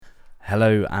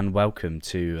Hello and welcome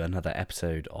to another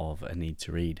episode of A Need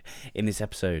to Read. In this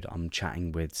episode, I'm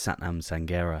chatting with Satnam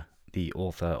Sanghera, the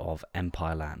author of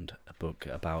Empireland, a book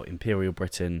about Imperial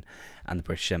Britain and the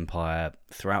British Empire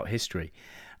throughout history.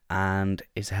 And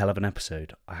it's a hell of an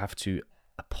episode. I have to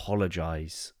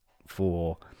apologise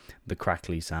for the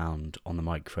crackly sound on the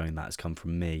microphone that has come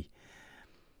from me.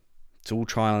 It's all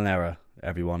trial and error,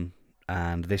 everyone.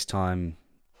 And this time,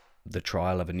 the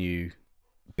trial of a new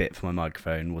bit for my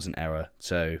microphone was an error,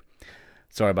 so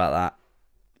sorry about that.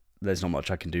 There's not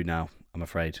much I can do now, I'm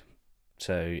afraid.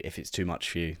 So if it's too much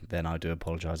for you, then I do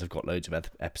apologise. I've got loads of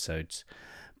episodes,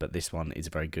 but this one is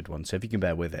a very good one. So if you can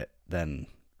bear with it, then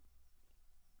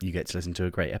you get to listen to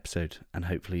a great episode and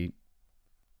hopefully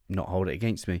not hold it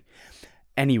against me.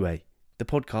 Anyway, the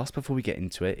podcast, before we get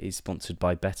into it, is sponsored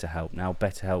by BetterHelp. Now,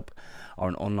 BetterHelp are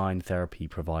an online therapy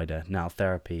provider. Now,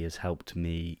 therapy has helped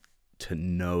me to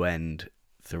no end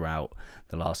throughout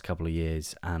the last couple of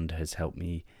years and has helped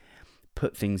me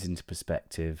put things into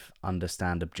perspective,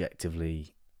 understand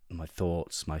objectively my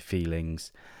thoughts, my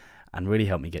feelings, and really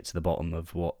help me get to the bottom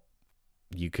of what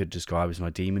you could describe as my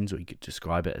demons, or you could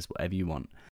describe it as whatever you want.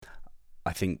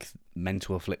 I think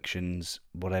mental afflictions,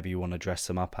 whatever you want to dress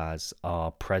them up as,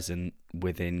 are present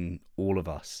within all of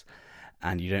us,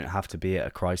 and you don't have to be at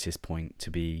a crisis point to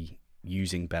be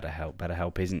using BetterHelp.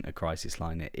 BetterHelp isn't a crisis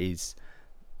line, it is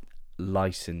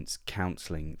licensed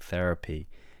counselling therapy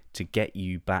to get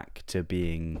you back to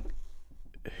being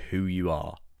who you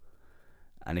are.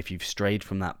 And if you've strayed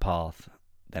from that path,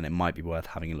 then it might be worth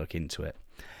having a look into it.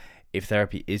 If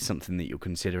therapy is something that you're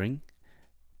considering,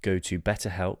 go to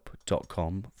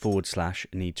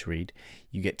betterhelp.com/need to read.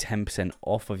 You get 10%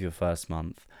 off of your first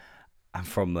month, and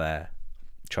from there,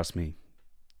 trust me,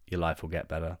 your life will get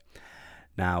better.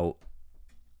 Now,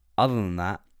 other than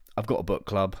that, I've got a book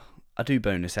club. I do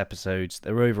bonus episodes.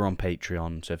 They're over on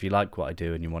Patreon. So if you like what I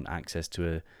do and you want access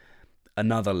to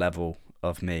another level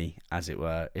of me, as it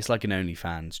were, it's like an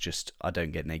OnlyFans, just I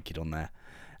don't get naked on there.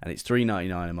 And it's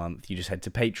 $3.99 a month. You just head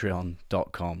to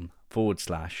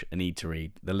patreon.com/need to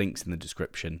read. The link's in the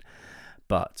description.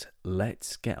 But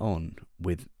let's get on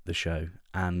with the show.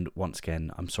 And once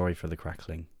again, I'm sorry for the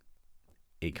crackling.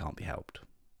 It can't be helped.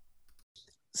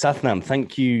 Satnam,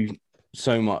 thank you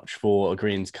so much for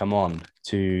agreeing to come on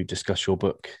to discuss your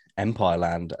book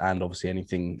Empireland, and obviously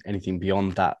anything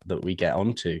beyond that we get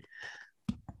onto.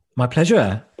 My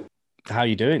pleasure. How are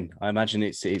you doing? I imagine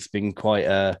it's been quite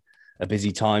a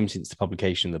busy time since the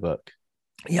publication of the book.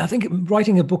 Yeah, I think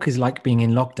writing a book is like being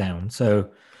in lockdown.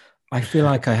 So I feel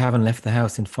like I haven't left the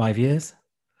house in 5 years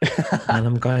and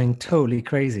I'm going totally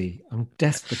crazy. I'm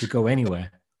desperate to go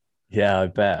anywhere. Yeah, I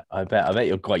bet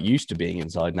you're quite used to being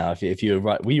inside now. If you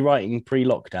were writing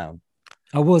pre-lockdown?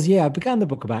 I was, yeah. I began the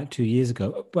book about 2 years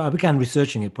ago, but I began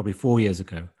researching it probably 4 years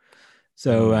ago.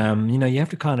 So, you have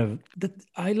to kind of,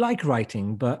 I like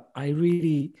writing, but I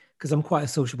really, because I'm quite a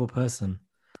sociable person,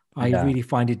 I really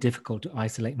find it difficult to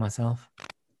isolate myself.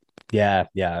 Yeah.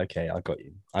 Okay, I got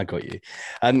you.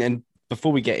 And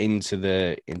before we get into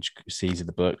the intricacies of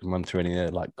the book and run through any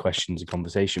questions and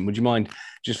conversation, would you mind,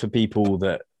 just for people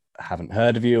that haven't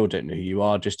heard of you or don't know who you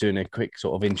are, just doing a quick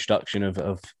sort of introduction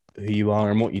of who you are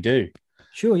and what you do?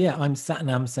 Sure, yeah. I'm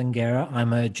Satnam Sanghera.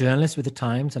 I'm a journalist with the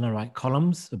Times, and I write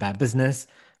columns about business,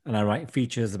 and I write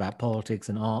features about politics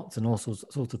and arts and all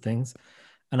sorts of things.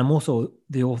 And I'm also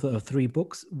the author of 3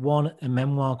 books. One, a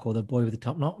memoir called The Boy with the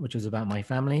Top Knot, which is about my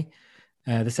family.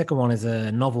 The second one is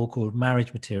a novel called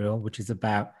Marriage Material, which is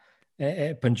about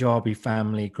a Punjabi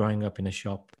family growing up in a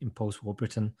shop in post-war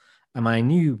Britain. And my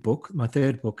new book, my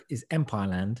third book, is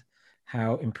Empireland,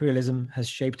 How Imperialism Has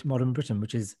Shaped Modern Britain,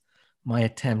 which is my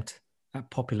attempt at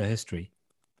popular history.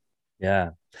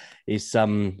 Yeah, it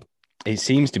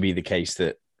seems to be the case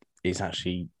that it's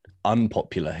actually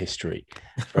unpopular history.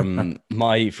 From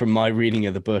my reading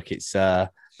of the book, it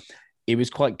was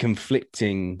quite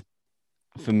conflicting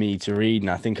for me to read,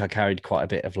 and I think I carried quite a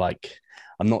bit of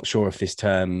I'm not sure if this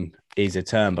term is a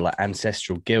term, but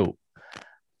ancestral guilt,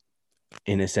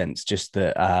 in a sense. Just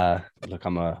that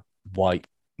I'm a white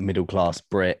middle-class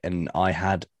Brit, and I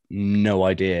had no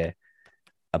idea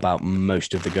about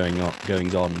most of the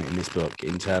goings on in this book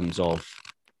in terms of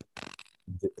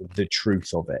the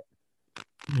truth of it.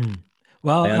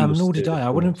 Well, nor did I. I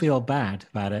wouldn't feel bad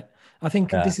about it. I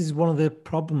think this is one of the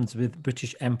problems with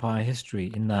British Empire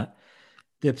history, in that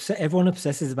everyone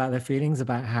obsesses about their feelings,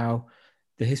 about how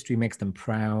the history makes them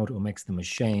proud or makes them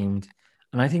ashamed.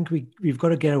 And I think we've got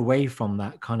to get away from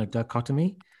that kind of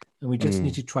dichotomy, and we just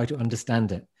need to try to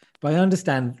understand it. But I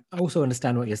also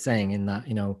understand what you're saying, in that,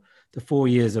 the 4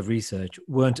 years of research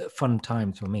weren't a fun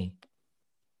time for me.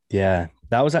 Yeah,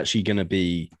 that was actually going to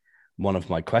be one of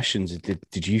my questions is,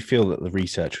 did you feel that the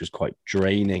research was quite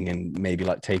draining and maybe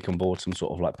like take on board some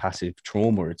sort of like passive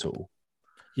trauma at all?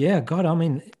 Yeah, God, I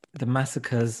mean, the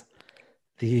massacres,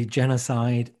 the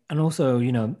genocide, and also,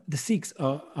 the Sikhs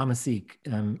are, I'm a Sikh,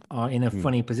 are in a Mm.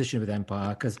 funny position with empire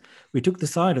because we took the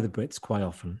side of the Brits quite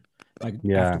often, like after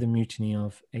Yeah, the mutiny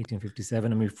of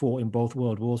 1857, and we fought in both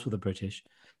world wars for the British.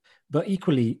 But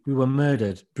equally, we were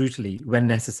murdered brutally when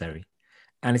necessary.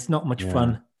 And it's not much yeah,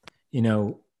 fun, you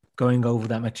know, going over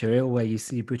that material where you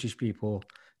see British people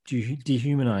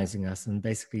dehumanizing us and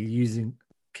basically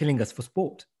killing us for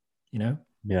sport, you know?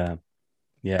 yeah,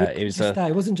 yeah. But It was just a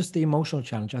that, it wasn't just the emotional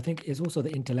challenge. I think it's also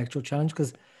the intellectual challenge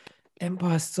because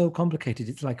empire is so complicated.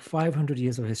 It's like 500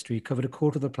 years of history, covered a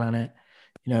quarter of the planet.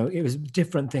 It was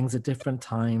different things at different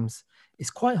times. It's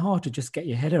quite hard to just get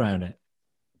your head around it.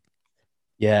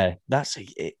 yeah.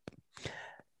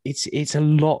 It's a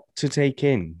lot to take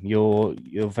in. You're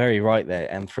very right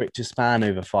there, and for it to span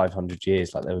over 500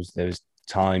 years, like there was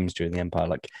times during the empire,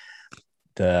 like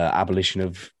the abolition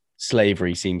of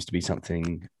slavery seems to be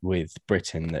something with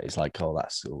Britain that is like, oh,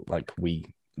 that's like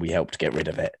we helped get rid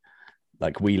of it,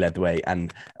 like we led the way,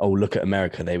 and oh, look at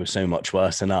America, they were so much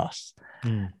worse than us.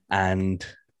 Mm. And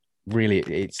really,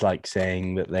 it's like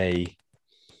saying that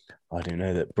I don't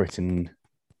know, that Britain,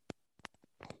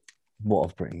 what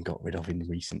have Britain got rid of in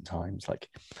recent times? Like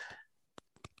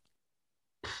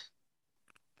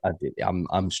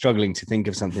I'm struggling to think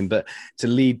of something, but to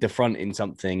lead the front in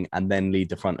something and then lead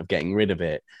the front of getting rid of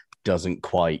it doesn't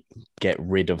quite get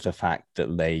rid of the fact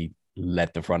that they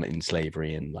led the front in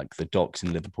slavery, and like the docks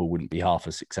in Liverpool wouldn't be half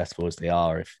as successful as they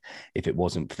are if it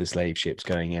wasn't for the slave ships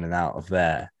going in and out of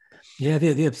there. Yeah,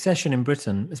 the obsession in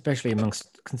Britain, especially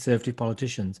amongst conservative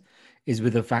politicians, is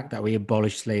with the fact that we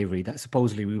abolished slavery, that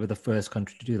supposedly we were the first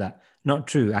country to do that. Not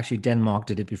true. Actually, Denmark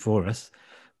did it before us.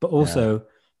 But Yeah, also,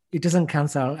 it doesn't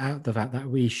cancel out the fact that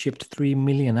we shipped 3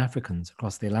 million Africans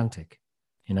across the Atlantic,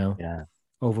 you know, yeah,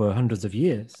 over hundreds of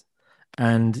years.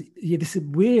 And yeah, this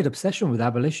weird obsession with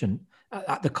abolition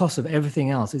at the cost of everything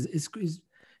else is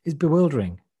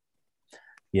bewildering.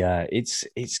 yeah. It's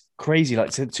crazy,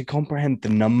 like to comprehend the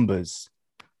numbers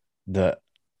that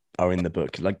are in the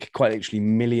book, like quite literally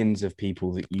millions of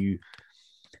people that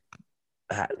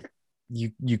uh,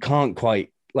 you can't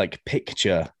quite like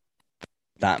picture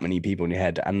that many people in your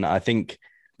head. And I think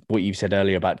what you said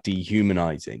earlier about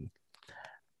dehumanizing,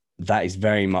 that is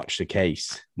very much the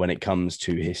case when it comes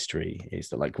to history. Is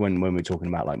that like when we're talking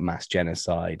about like mass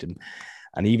genocide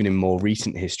and even in more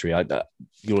recent history,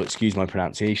 you'll excuse my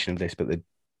pronunciation of this, but the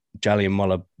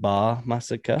Jallianwala Bagh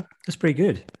massacre, That's pretty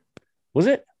good. was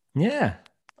it? Yeah.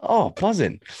 Oh,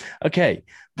 buzzing. Okay.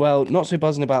 Well, not so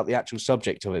buzzing about the actual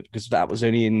subject of it because that was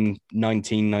only in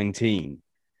 1919.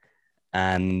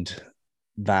 And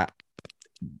that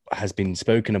has been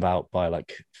spoken about by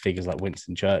like figures like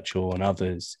Winston Churchill and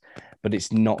others, but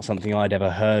it's not something I'd ever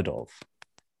heard of.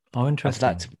 Oh, And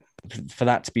interesting. for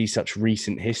that to be such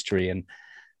recent history, and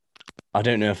I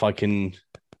don't know if I can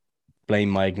blame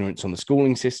my ignorance on the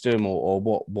schooling system or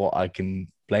what I can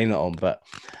blame that on, but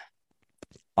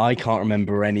I can't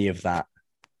remember any of that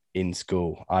in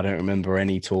school. I don't remember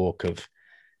any talk of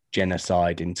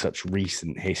genocide in such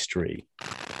recent history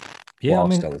Yeah, I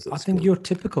whilst mean, I was I at think school. you're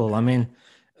typical. I mean,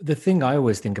 the thing I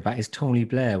always think about is Tony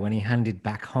Blair when he handed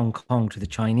back Hong Kong to the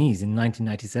Chinese in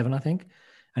 1997, I think.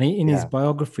 And in his Yeah.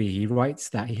 biography, he writes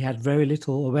that he had very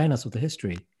little awareness of the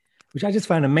history, which I just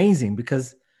found amazing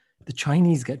because the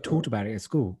Chinese get taught about it at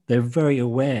school. They're very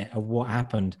aware of what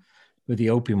happened with the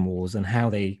Opium Wars and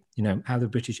how how the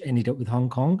British ended up with Hong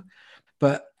Kong.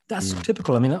 But that's Mm.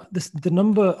 typical. I mean, the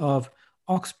number of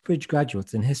Oxbridge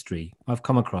graduates in history I've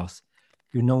come across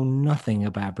who know nothing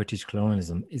about British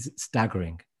colonialism is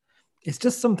staggering. It's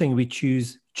just something we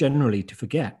choose generally to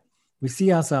forget. We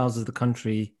see ourselves as the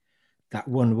country that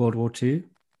won World War II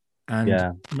and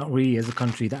Yeah. not really as a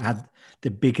country that had the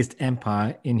biggest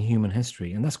empire in human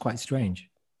history. And that's quite strange.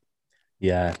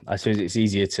 Yeah, I suppose it's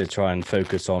easier to try and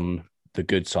focus on the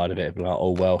good side of it. Like,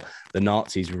 oh well, the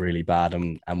Nazis were really bad,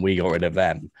 and we got rid of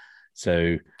them.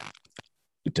 So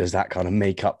does that kind of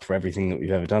make up for everything that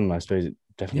we've ever done? I suppose it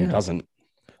definitely Yeah. doesn't.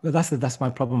 Well, that's my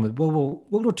problem with World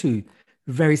War II.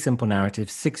 Very simple narrative,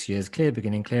 6 years, clear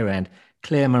beginning, clear end,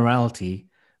 clear morality.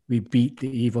 We beat the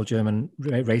evil German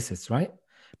racists, right?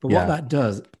 But what Yeah, that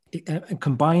does,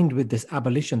 combined with this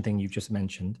abolition thing you've just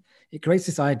mentioned, it creates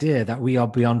this idea that we are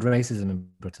beyond racism in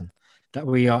Britain, that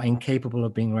we are incapable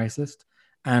of being racist.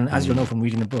 And as you'll know mm, from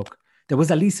reading the book, there was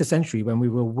at least a century when we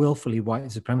were willfully white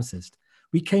supremacist.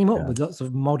 We came up yeah, with lots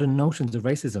of modern notions of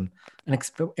racism and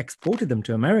exported them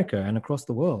to America and across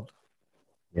the world.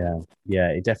 yeah, yeah.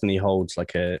 It definitely holds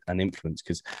like an influence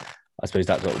because I suppose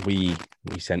that's what we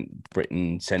sent.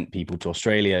 Britain sent people to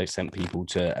Australia, sent people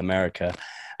to America,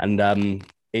 and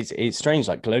it's strange.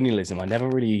 Like colonialism, I never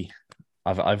really.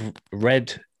 I've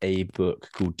read a book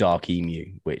called Dark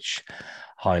Emu, which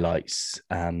highlights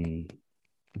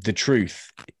the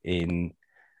truth in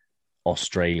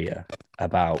Australia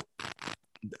about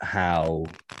how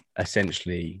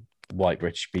essentially white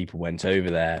British people went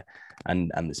over there,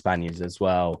 and the Spaniards as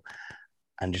well,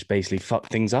 and just basically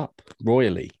fucked things up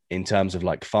royally in terms of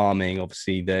like farming.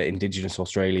 Obviously, the Indigenous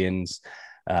Australians,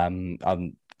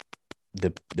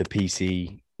 the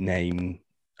PC name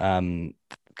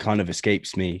kind of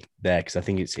escapes me there because I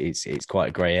think it's quite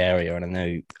a grey area, and I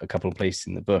know a couple of places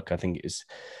in the book I think it's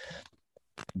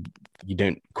you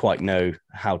don't quite know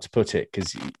how to put it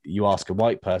because you ask a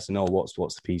white person, oh, what's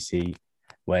the PC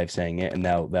way of saying it, and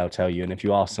they'll tell you, and if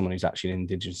you ask someone who's actually an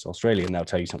Indigenous Australian, they'll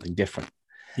tell you something different.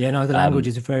 Yeah, no, the language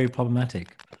is very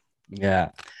problematic.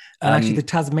 Yeah. And actually, the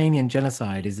Tasmanian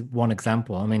genocide is one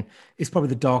example. I mean, it's probably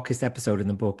the darkest episode in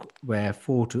the book where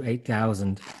 4,000 to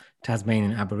 8,000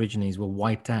 Tasmanian Aborigines were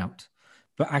wiped out.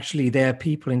 But actually, there are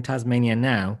people in Tasmania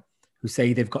now who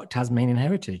say they've got Tasmanian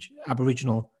heritage,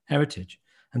 Aboriginal heritage.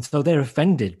 And so they're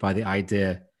offended by the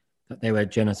idea that they were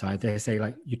genocide. They say,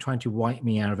 like, you're trying to wipe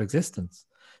me out of existence.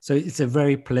 So it's a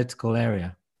very political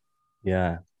area.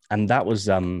 Yeah. And that was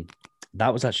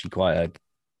actually quite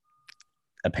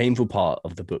a painful part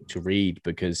of the book to read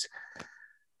because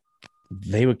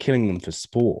they were killing them for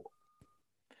sport.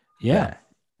 Yeah. There.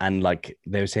 And like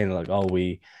they were saying, like, oh,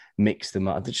 we mix them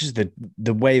up. It's just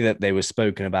the way that they were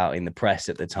spoken about in the press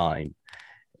at the time,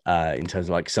 in terms of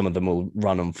like some of them will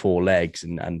run on four legs,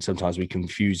 and sometimes we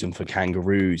confuse them for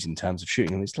kangaroos in terms of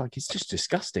shooting them. It's like it's just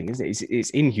disgusting, isn't it?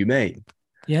 It's inhumane.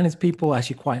 Yeah, and it's people,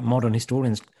 actually quite modern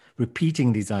historians,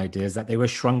 repeating these ideas that they were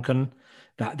shrunken,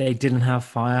 that they didn't have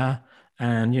fire,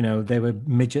 and they were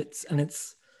midgets. And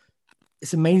it's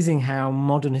amazing how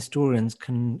modern historians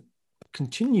can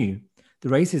continue the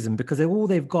racism because all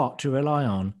they've got to rely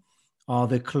on are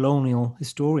the colonial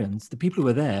historians, the people who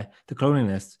were there, the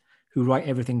colonialists, who write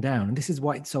everything down. And this is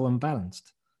why it's so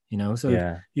unbalanced,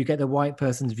 So you get the white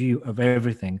person's view of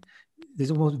everything.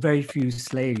 There's almost very few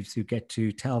slaves who get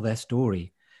to tell their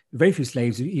story. Very few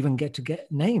slaves who even get to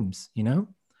get names,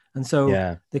 And so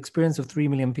the experience of 3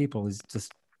 million people is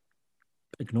just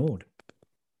ignored.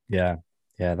 Yeah,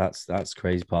 that's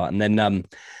crazy part. And then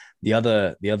the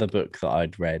other book that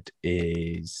I'd read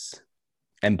is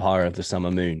Empire of the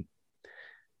Summer Moon,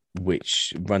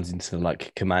 which runs into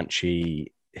like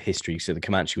Comanche history. So the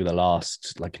Comanche were the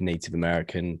last like Native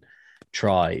American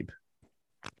tribe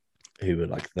who were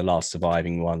like the last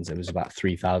surviving ones. There was about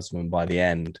 3,000 of them by the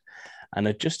end, and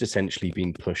had just essentially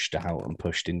been pushed out and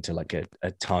pushed into like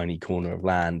a tiny corner of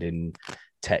land in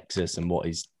Texas and what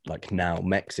is like now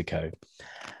Mexico.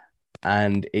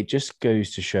 And it just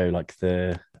goes to show like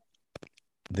the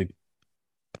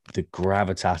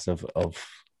gravitas of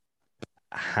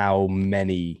how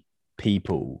many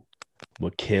people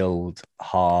were killed,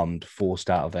 harmed, forced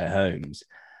out of their homes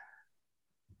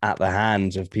at the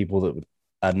hands of people that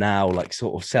are now like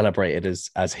sort of celebrated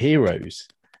as heroes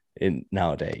in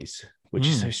nowadays, which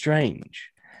is so strange.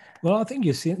 Well, I think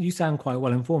you sound quite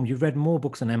well informed. You've read more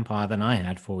books on empire than I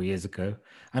had 4 years ago.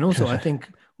 And also, I think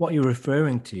what you're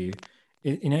referring to,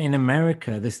 in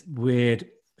America, this weird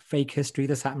fake history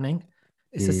that's happening,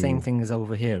 it's the same thing as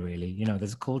over here, really.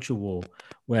 There's a culture war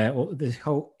where this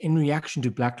whole, in reaction to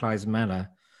Black Lives Matter,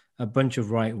 a bunch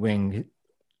of right-wing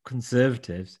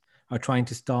conservatives are trying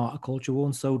to start a culture war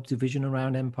and sow division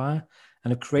around empire,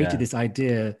 and have created this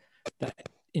idea that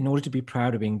in order to be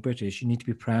proud of being British, you need to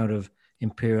be proud of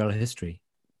imperial history,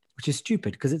 which is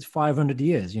stupid because it's 500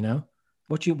 years.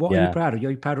 What are you proud of?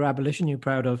 Are you proud of abolition? Are you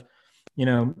proud of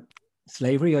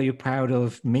slavery? Are you proud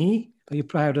of me? Are you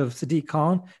proud of Sadiq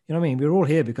Khan? You know what I mean? We're all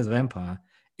here because of empire.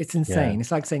 It's insane.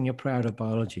 It's like saying you're proud of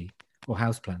biology or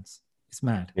houseplants. It's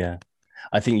mad. Yeah,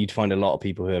 I think you'd find a lot of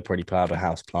people who are pretty proud of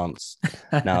houseplants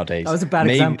nowadays. That was a bad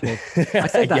example. I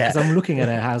said that because I'm looking at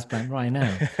a houseplant right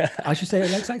now. I should say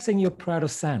it's like saying you're proud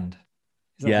of sand.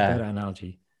 Is that a better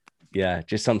analogy? Yeah,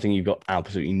 just something you've got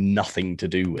absolutely nothing to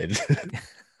do with.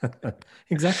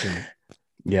 Exactly.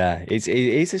 Yeah, it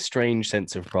is a strange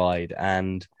sense of pride.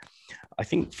 And I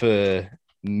think for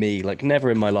me, like never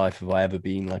in my life have I ever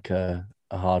been like a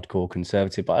hardcore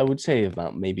conservative, but I would say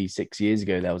about maybe 6 years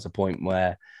ago, there was a point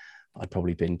where I'd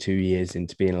probably been 2 years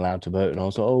into being allowed to vote. And I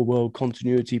was like, oh, well,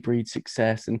 continuity breeds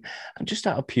success. And just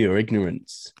out of pure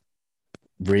ignorance,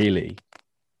 really.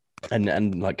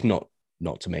 And like not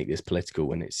to make this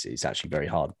political, and it's actually very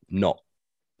hard not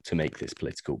to make this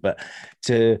political, but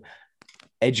to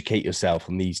educate yourself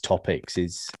on these topics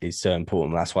is so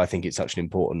important. That's why I think it's such an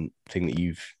important thing that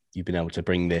you've been able to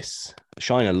bring this,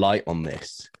 shine a light on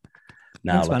this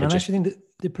now. Thanks, Like man. I And I just actually think that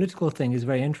the political thing is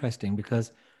very interesting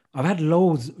because I've had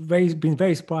loads, been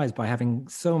very surprised by having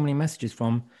so many messages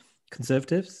from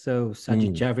conservatives. So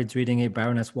Sajid mm, Javid's reading it,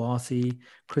 Baroness Warsi,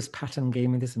 Chris Patton gave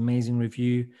me this amazing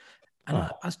review. And oh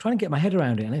I was trying to get my head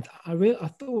around it. And I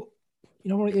thought, you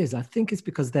know what it is? I think it's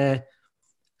because they're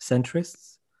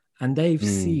centrists and they mm,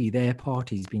 see their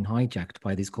parties being hijacked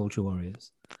by these culture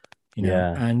warriors,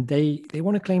 yeah, and they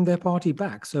want to claim their party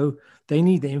back. So they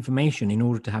need the information in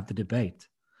order to have the debate.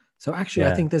 So actually, I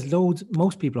yeah, think there's loads,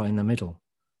 most people are in the middle,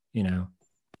 you know,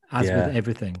 as with yeah.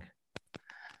 everything.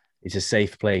 It's a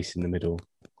safe place in the middle.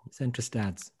 Centrist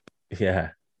ads.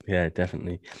 Yeah, yeah,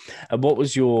 definitely. And what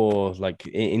was your like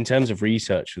in terms of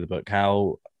research for the book?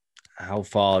 How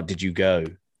far did you go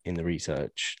in the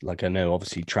research? Like I know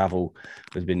obviously travel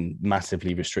has been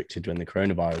massively restricted when the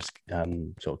coronavirus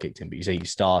sort of kicked in, but you say you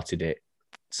started it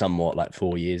somewhat like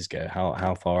 4 years ago.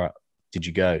 How far up did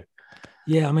you go?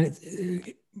 Yeah, I mean,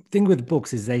 thing with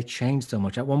books is they change so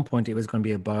much. At one point, it was going to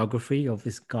be a biography of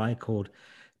this guy called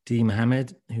D.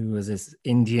 Mohammed, who was this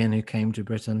Indian who came to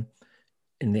Britain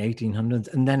in the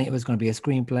 1800s. And then it was going to be a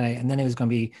screenplay. And then it was going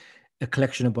to be a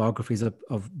collection of biographies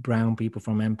of brown people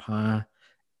from Empire.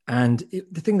 And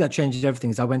the thing that changed everything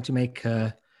is I went to make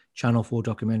a Channel 4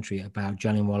 documentary about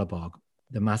Jallianwala Bagh,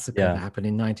 the massacre that Yeah, happened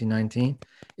in 1919.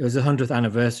 It was the 100th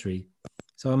anniversary.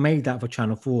 So I made that for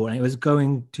Channel 4, and it was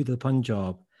going to the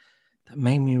Punjab that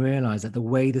made me realize that the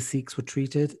way the Sikhs were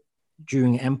treated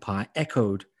during Empire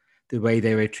echoed the way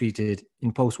they were treated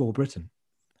in post-war Britain.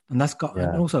 And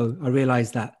yeah, also I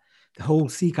realized that the whole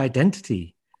Sikh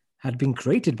identity had been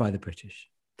created by the British.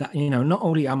 That, not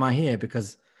only am I here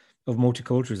because of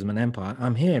multiculturalism and empire,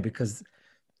 I'm here because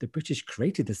the British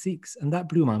created the Sikhs, and that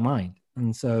blew my mind.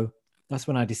 And so that's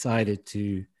when I decided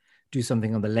to do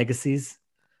something on the legacies,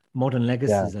 modern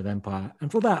yeah, legacies of empire.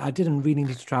 And for that, I didn't really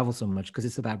need to travel so much because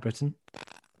it's about Britain.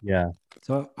 yeah,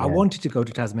 So I yeah, wanted to go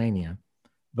to Tasmania,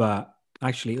 but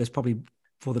actually it was probably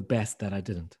for the best that I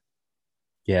didn't.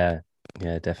 yeah,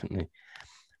 yeah, definitely.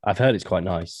 I've heard it's quite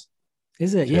nice.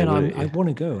 Is it? Yeah, So no, I want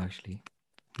to go actually.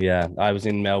 yeah, I was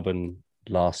in Melbourne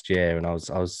last year, and I've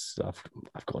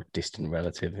got a distant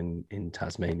relative in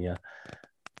Tasmania,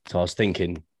 so I was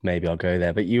thinking maybe I'll go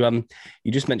there. But you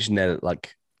just mentioned there that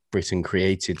like Britain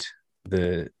created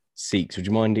the Sikhs. Would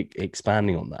you mind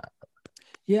expanding on that?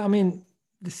 Yeah, I mean,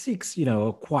 the Sikhs,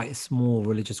 are quite a small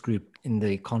religious group in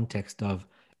the context of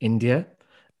India.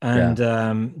 Yeah,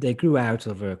 And they grew out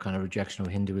of a kind of rejection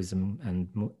of Hinduism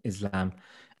and Islam.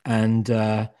 And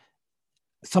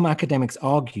some academics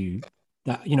argue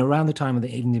that, around the time of the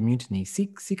Indian Mutiny,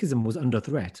 Sikhism was under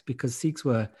threat because Sikhs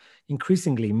were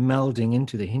increasingly melding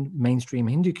into the mainstream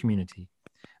Hindu community.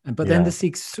 But then the yeah,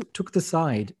 Sikhs took the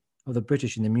side of the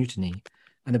British in the mutiny,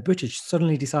 and the British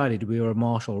suddenly decided we were a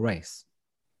martial race.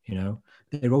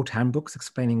 They wrote handbooks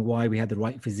explaining why we had the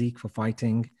right physique for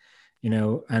fighting,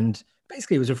 and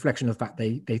basically it was a reflection of the fact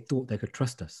they thought they could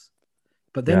trust us.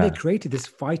 But then they yeah, created this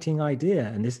fighting idea,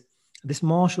 and this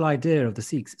martial idea of the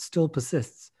Sikhs still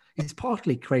persists. It's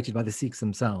partly created by the Sikhs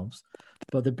themselves,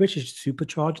 but the British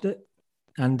supercharged it,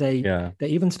 and yeah. they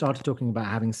even started talking about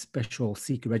having special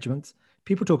Sikh regiments.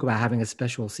 People talk about having a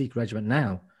special Sikh regiment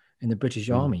now in the British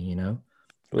Mm. Army,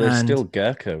 Well, there's and still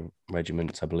Gurkha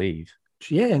regiments, I believe.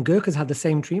 yeah, and Gurkhas had the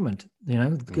same treatment.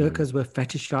 Mm. Gurkhas were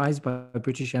fetishized by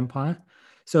British Empire.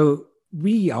 So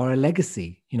we are a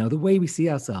legacy. The way we see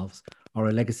ourselves are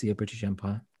a legacy of British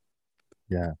Empire.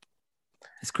 Yeah.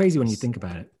 It's crazy when you It's, think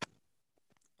about it.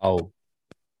 oh,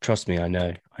 trust me, I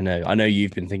know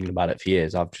you've been thinking about it for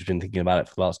years. I've just been thinking about it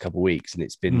for the last couple of weeks, and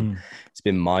Mm. it's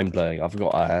been mind blowing. I've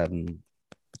got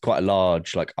quite a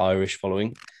large like Irish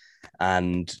following,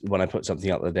 and when I put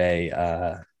something up the day,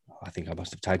 I think I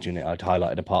must have tagged you in it. I'd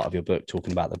highlighted a part of your book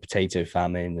talking about the potato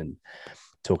famine and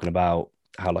talking about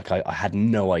how like I had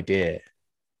no idea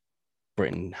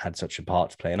Britain had such a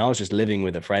part to play. And I was just living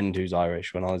with a friend who's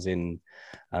Irish when I was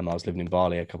living in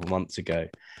Bali a couple of months ago,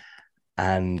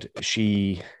 and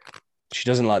she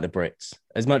doesn't like the Brits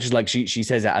as much as like she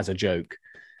says it as a joke,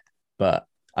 but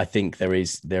I think there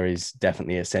is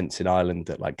definitely a sense in Ireland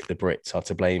that like the Brits are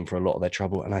to blame for a lot of their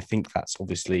trouble, and I think that's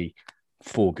obviously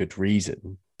for good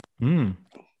reason. Mm.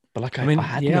 But like I I mean,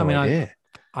 had yeah, I no mean, idea.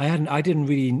 I didn't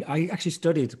really, I actually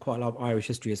studied quite a lot of Irish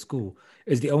history at school.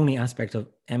 It was the only aspect of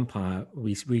empire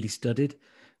we really studied,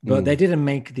 but they Mm, didn't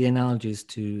make the analogies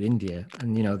to India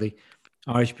and, the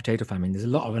Irish potato famine. There's a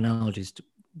lot of analogies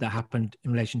that happened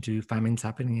in relation to famines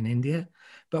happening in India.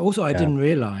 But also, I yeah, didn't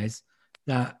realize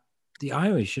that the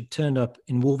Irish had turned up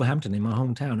in Wolverhampton, in my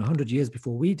hometown, 100 years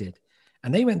before we did.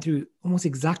 And they went through almost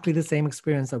exactly the same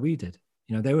experience that we did.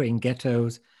 You know, they were in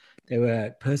ghettos, they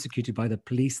were persecuted by the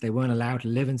police, they weren't allowed to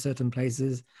live in certain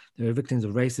places, they were victims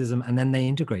of racism, and then they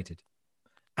integrated.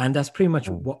 And that's pretty much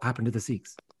Oh. what happened to the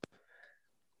Sikhs.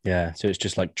 Yeah, so it's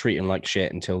just like treat them like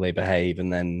shit until they behave,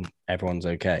 and then everyone's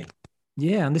okay.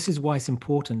 Yeah, and this is why it's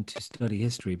important to study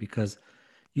history, because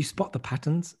you spot the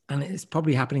patterns, and it's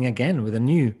probably happening again with a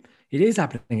new, it is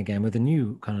happening again with a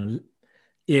new kind of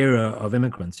era of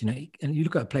immigrants. You know, and you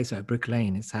look at a place like Brick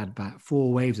Lane, it's had about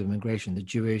 4 waves of immigration: the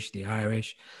Jewish, the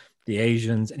Irish, the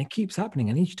Asians, and it keeps happening.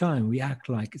 And each time we act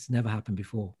like it's never happened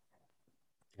before.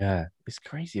 Yeah, it's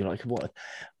crazy. Like, what?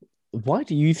 Why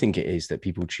do you think it is that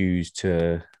people choose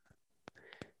to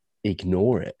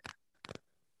ignore it?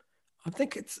 I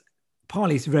think it's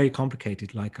partly it's very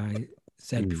complicated, like I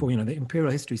said Mm. before. You know, the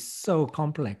imperial history is so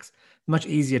complex, much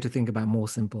easier to think about more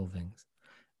simple things.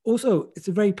 Also, it's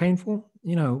very painful.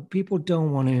 You know, people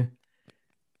don't want to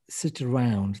sit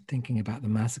around thinking about the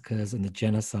massacres and the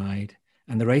genocide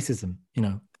and the racism. You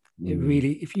know, it Mm.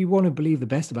 really, if you want to believe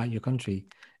the best about your country,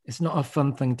 it's not a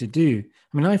fun thing to do.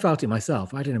 I mean, I felt it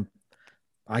myself.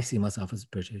 I see myself as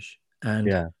British, and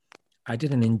Yeah, I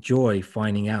didn't enjoy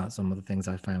finding out some of the things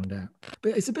I found out.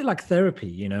 But it's a bit like therapy,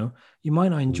 you know. You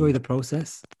might not enjoy mm. the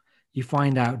process. You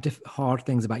find out hard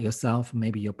things about yourself and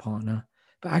maybe your partner,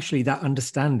 but actually that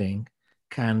understanding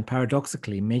can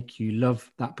paradoxically make you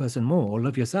love that person more or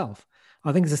love yourself.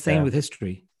 I think it's the same Yeah, with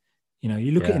history. You know,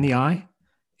 you look it in yeah, the eye,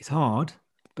 it's hard,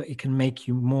 but it can make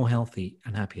you more healthy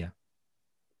and happier.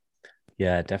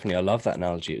 yeah. Definitely, I love that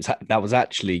analogy. That was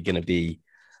actually going to be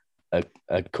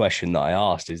a question that I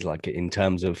asked. Is like in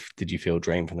terms of did you feel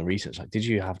drained from the research? Like, did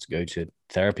you have to go to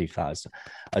therapy for that?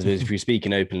 I suppose if you're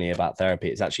speaking openly about therapy,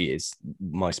 it's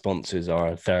my sponsors are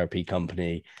a therapy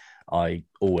company. I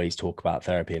always talk about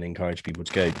therapy and encourage people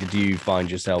to go. Did you find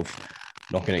yourself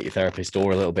knocking at your therapist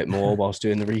door a little bit more whilst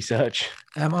doing the research?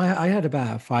 I had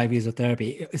about 5 years of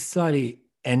therapy. It slightly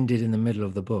ended in the middle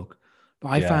of the book, but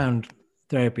I Yeah. found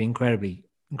therapy incredibly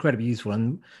useful.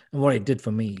 And what it did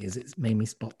for me is it made me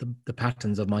spot the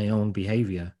patterns of my own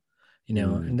behavior, you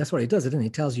know, Mm, and that's what it does, isn't it?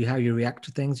 It tells you how you react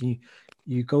to things.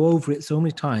 You go over it so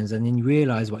many times and then you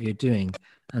realize what you're doing.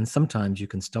 And sometimes you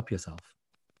can stop yourself.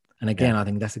 And yeah. again, I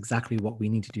think that's exactly what we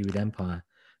need to do with Empire,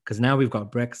 because now we've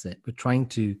got Brexit. We're trying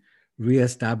to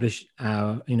reestablish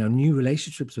our, you know, new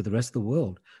relationships with the rest of the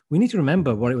world. We need to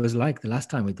remember what it was like the last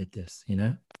time we did this, you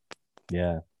know?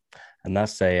 Yeah. And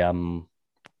that's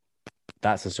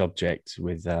a subject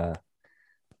with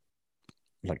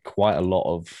like quite a lot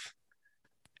of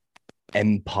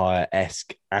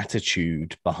empire-esque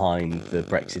attitude behind the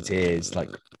Brexiteers,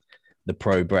 like the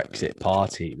pro-Brexit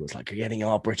party was like getting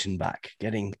our Britain back,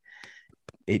 getting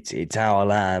it's our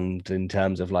land in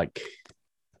terms of like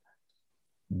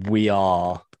we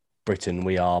are Britain,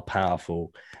 we are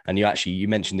powerful. And you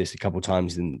mentioned this a couple of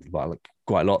times in well, like,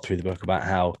 quite a lot through the book about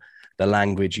how the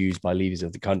language used by leaders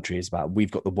of the country is about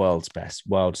we've got the world's best,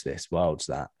 world's this, world's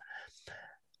that.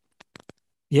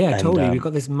 Yeah, And totally. We've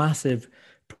got this massive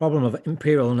problem of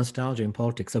imperial nostalgia in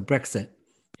politics. So Brexit,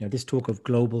 you know, this talk of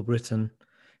global Britain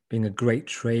being a great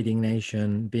trading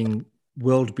nation, being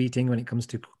world beating when it comes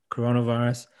to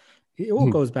coronavirus, it all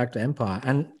goes back to empire.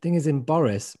 And the thing is, in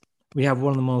Boris, we have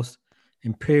one of the most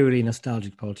imperially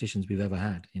nostalgic politicians we've ever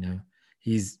had. You know,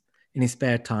 he's in his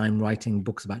spare time writing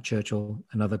books about Churchill,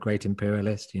 another great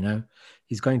imperialist. You know,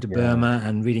 he's going to yeah, Burma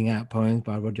and reading out poems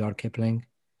by Rudyard Kipling.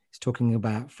 He's talking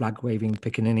about flag waving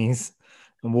pickaninnies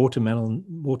and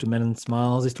watermelon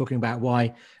smiles. He's talking about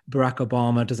why Barack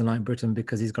Obama doesn't like Britain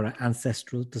because he's got an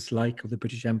ancestral dislike of the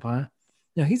British Empire.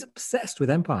 You know, he's obsessed with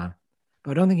empire,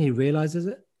 but I don't think he realizes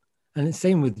it. And it's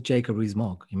same with Jacob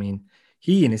Rees-Mogg. I mean,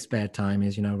 he in his spare time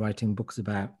is, you know, writing books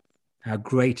about how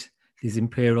great these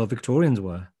imperial Victorians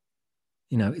were.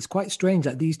 You know, it's quite strange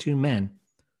that these two men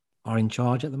are in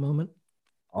charge at the moment.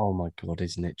 oh my god,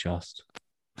 isn't it just?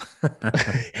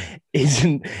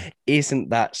 isn't isn't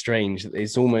that strange?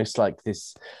 It's almost like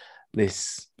this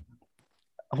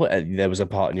well, there was a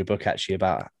part in your book actually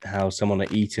about how someone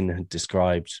at Eton had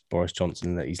described Boris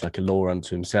Johnson that he's like a law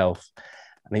unto himself,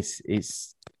 and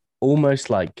it's almost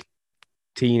like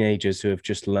teenagers who have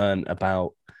just learned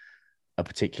about a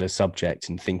particular subject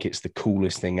and think it's the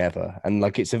coolest thing ever, and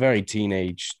like it's a very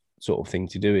teenage sort of thing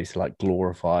to do is to like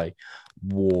glorify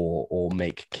war or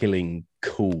make killing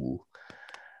cool.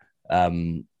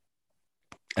 Um,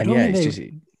 I and don't yeah, think it's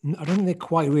they just I don't think they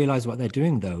quite realize what they're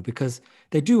doing though, because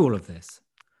they do all of this.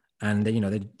 And they, you know,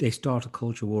 they start a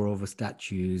culture war over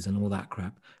statues and all that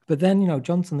crap. But then, you know,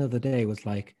 Johnson the other day was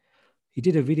like, he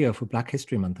did a video for Black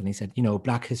History Month, and he said,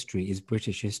 Black history is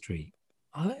British history.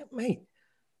 Mate,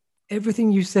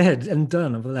 everything you said and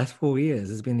done over the last 4 years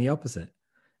has been the opposite.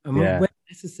 And Yeah. when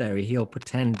necessary, he'll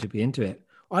pretend to be into it.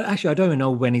 Actually, I don't even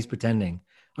know when he's pretending.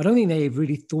 I don't think they've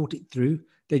really thought it through.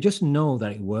 They just know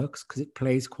that it works because it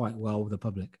plays quite well with the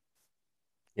public.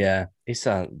 Yeah.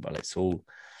 Well,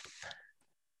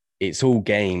 it's all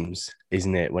games,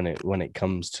 isn't it? When it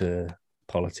comes to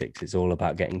politics, it's all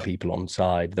about getting people on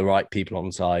side, the right people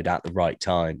on side at the right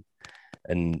time.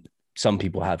 And some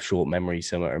people have short memories.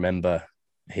 So I remember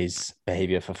his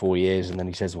behavior for 4 years, and then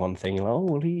he says one thing, like, oh,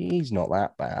 well, he's not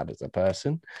that bad as a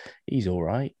person. He's all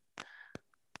right.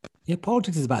 Yeah,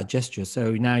 politics is about gesture.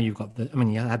 So now you've got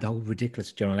you had the whole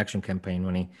ridiculous general election campaign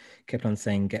when he kept on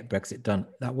saying, get Brexit done.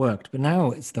 That worked. But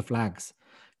now it's the flags,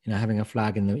 having a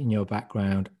flag in your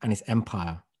background, and it's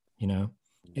empire,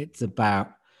 it's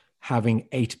about having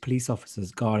 8 police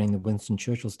officers guarding the Winston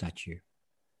Churchill statue.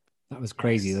 That was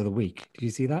crazy the other week. Did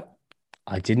you see that?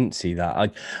 I didn't see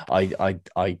that.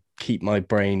 I keep my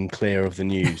brain clear of the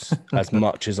news as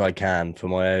much as I can for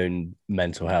my own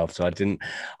mental health. So I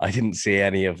didn't see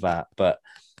any of that. But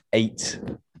eight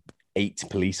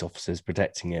police officers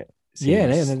protecting it. Yeah,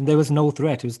 there was no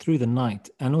threat. It was through the night.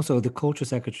 And also the culture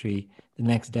secretary the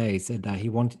next day said that he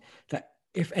wanted that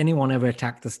if anyone ever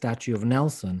attacked the statue of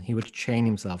Nelson, he would chain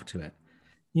himself to it.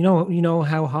 You know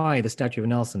how high the statue of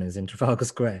Nelson is in Trafalgar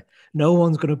Square. No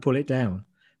one's going to pull it down.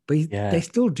 But they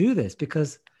still do this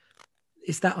because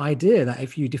it's that idea that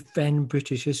if you defend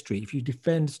British history, if you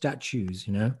defend statues,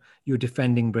 you're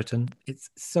defending Britain.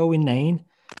 It's so inane.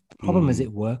 The problem is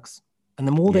it works. And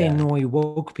the more they annoy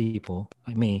woke people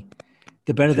like me,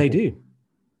 the better they do.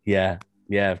 Yeah,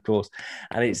 of course.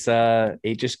 And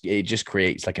it just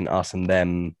creates like an us and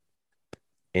them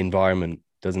environment,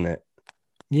 doesn't it?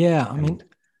 Yeah, I mean,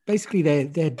 basically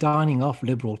they're dining off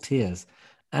liberal tears.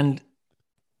 And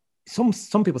some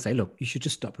people say, look, you should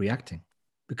just stop reacting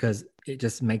because it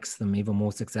just makes them even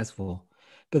more successful.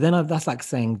 But then that's like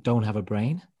saying don't have a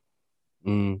brain.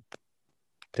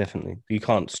 Definitely. You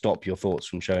can't stop your thoughts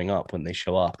from showing up when they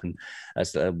show up. And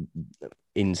as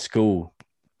in school,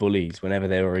 bullies, whenever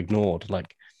they were ignored,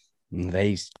 like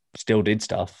they still did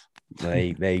stuff.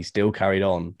 They still carried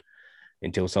on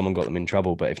until someone got them in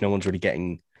trouble. But if no one's really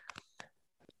getting,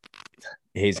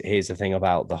 here's the thing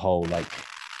about the whole like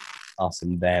us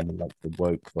and them, and like the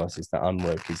woke versus the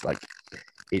unwoke is like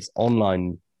it's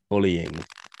online bullying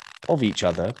of each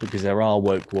other, because there are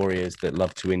woke warriors that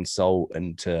love to insult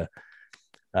and to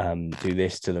do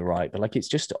this to the right, but like it's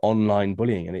just online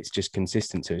bullying and it's just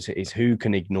consistent. So it's who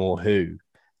can ignore who,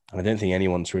 and I don't think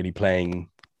anyone's really playing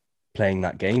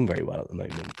that game very well at the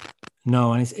moment.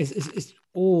 No, and it's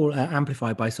all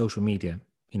amplified by social media.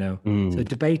 So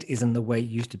debate isn't the way it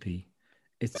used to be.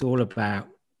 It's all about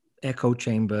echo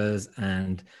chambers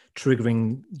and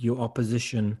triggering your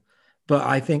opposition. But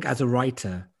I think as a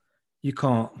writer, you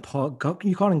can't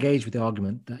engage with the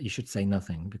argument that you should say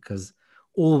nothing, because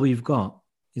all we've got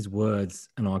is words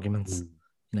and arguments.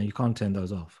 You can't turn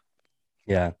those off.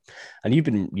 Yeah, and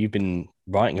you've been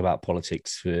writing about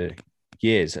politics for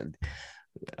years,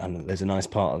 and there's a nice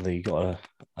part of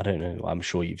I don't know, I'm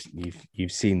sure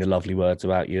you've seen the lovely words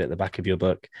about you at the back of your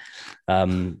book,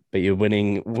 but you're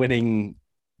winning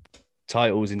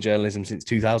titles in journalism since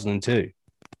 2002.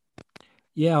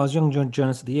 Yeah, I was Young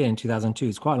Journalist of the Year in 2002.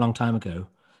 It's quite a long time ago,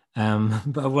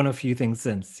 but I've won a few things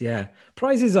since. Yeah,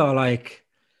 prizes are like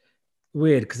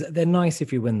weird because they're nice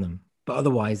if you win them, but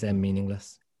otherwise they're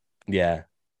meaningless. Yeah,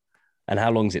 and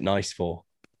how long is it nice for?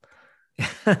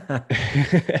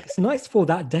 It's nice for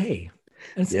that day.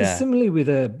 And similarly with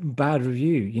a bad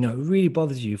review, it really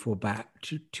bothers you for about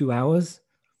 2 hours,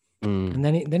 and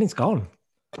then it's gone.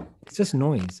 It's just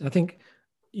noise. I think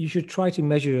you should try to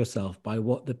measure yourself by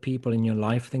what the people in your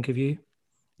life think of you.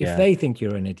 If they think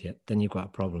you're an idiot, then you've got a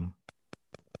problem.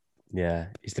 Yeah,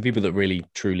 it's the people that really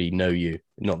truly know you,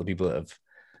 not the people that have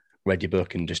read your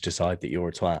book and just decide that you're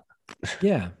a twat.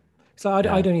 Yeah. So I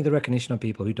don't need the recognition of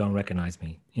people who don't recognize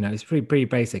me. It's pretty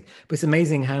basic. But it's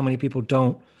amazing how many people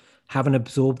haven't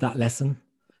absorbed that lesson.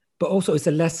 But also it's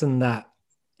a lesson that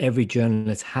every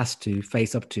journalist has to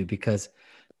face up to, because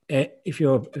if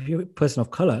you're a person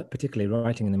of color, particularly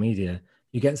writing in the media,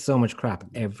 you get so much crap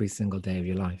every single day of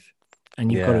your life,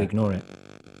 and you've got to ignore it.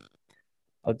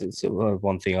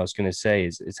 One thing I was going to say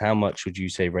is how much would you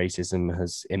say racism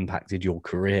has impacted your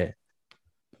career?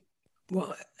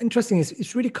 Well, interesting is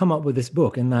it's really come up with this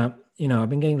book in that, I've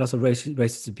been getting lots of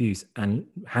racist abuse and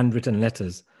handwritten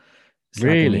letters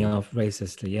slagging me off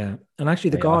racistly. Yeah. And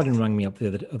actually the Guardian rang me up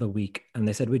the other week and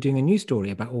they said, we're doing a new story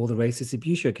about all the racist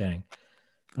abuse you're getting.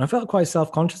 And I felt quite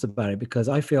self-conscious about it because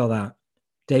I feel that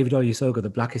David Olusoga, the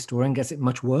black historian, gets it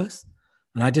much worse.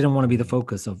 And I didn't want to be the Mm.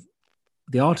 focus of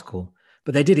the article,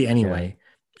 but they did it Yeah, anyway.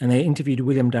 And they interviewed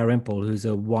William Dalrymple, who's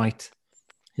a white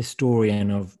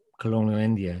historian of colonial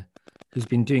India, who's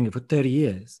been doing it for 30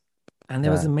 years. And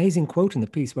there was yeah, an amazing quote in the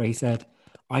piece where he said,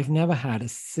 I've never had a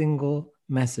single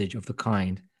message of the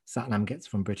kind Satnam gets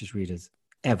from British readers,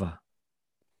 ever.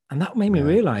 And that made me yeah,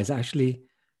 realize actually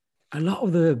a lot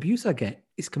of the abuse I get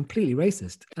is completely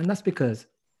racist. And that's because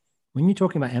when you're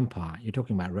talking about empire, you're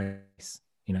talking about race.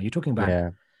 You're talking about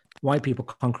yeah, white people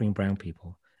conquering brown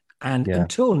people. And yeah.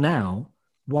 until now,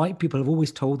 white people have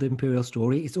always told the imperial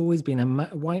story. It's always been a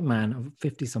white man of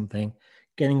 50 something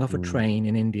getting off a Mm. train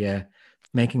in India,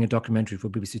 making a documentary for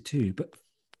BBC Two. But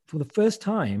for the first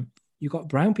time, you got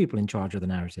brown people in charge of the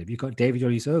narrative. You got David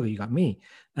Olusoga, you got me.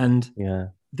 And Yeah.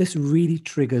 this really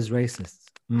triggers racists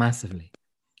massively.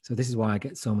 So this is why I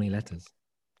get so many letters.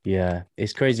 Yeah,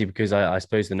 it's crazy because I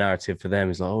suppose the narrative for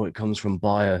them is like, oh, it comes from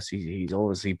bias. He's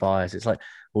obviously biased. It's like,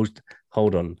 well,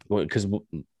 hold on, because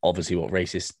obviously what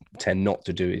racists tend not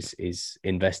to do is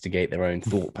investigate their own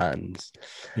thought patterns,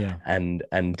 Yeah. and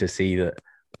to see that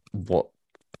what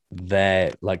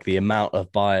their like the amount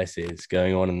of biases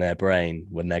going on in their brain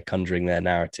when they're conjuring their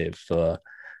narrative for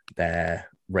their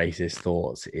racist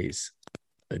thoughts is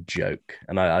a joke.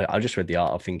 And I just read The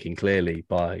Art of Thinking Clearly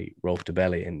by Rolf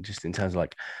Dobelli, and just in terms of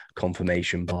like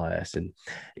confirmation bias, and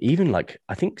even like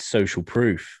I think social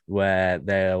proof, where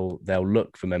they'll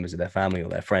look for members of their family or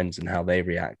their friends and how they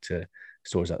react to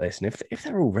stories like this. And if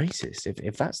they're all racist,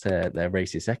 if that's their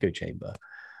racist echo chamber,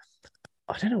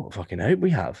 I don't know what fucking hope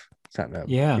we have,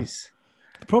 Satnam. Yeah. It's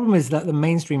The problem is that the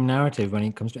mainstream narrative when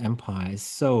it comes to empire is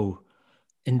so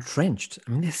entrenched.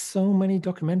 I mean, there's so many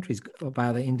documentaries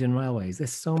about the Indian railways.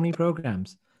 There's so many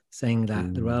programs saying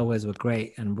that the mm, railways were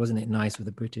great and wasn't it nice for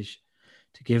the British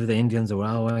to give the Indians the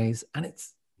railways? And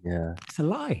yeah, it's a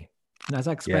lie. And as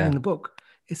I explain in yeah, the book,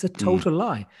 it's a mm, total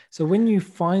lie. So when you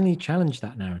finally challenge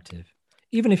that narrative,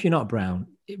 even if you're not brown,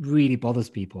 it really bothers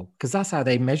people because that's how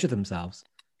they measure themselves.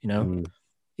 You know, mm,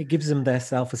 it gives them their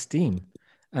self-esteem.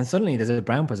 And suddenly there's a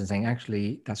brown person saying,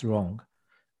 actually, that's wrong.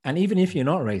 And even if you're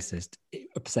not racist, it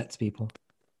upsets people.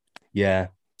 yeah,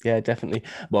 yeah, definitely.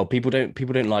 Well, people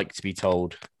don't like to be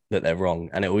told that they're wrong,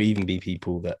 and it will even be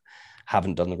people that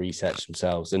haven't done the research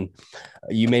themselves. And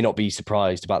you may not be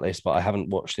surprised about this, but I haven't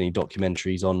watched any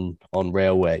documentaries on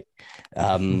railway.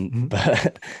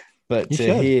 But You to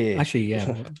should. hear, Actually, yeah,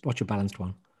 watch a balanced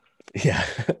one. yeah,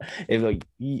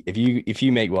 if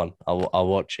you make one, I'll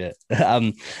watch it.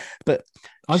 But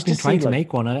I've just to been see trying to like,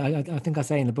 make one. I think I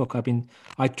say in the book,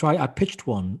 I pitched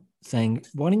one saying,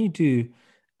 why don't you do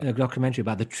a documentary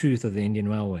about the truth of the Indian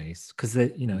railways? Because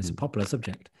it's a mhm, popular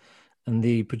subject. And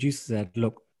the producer said,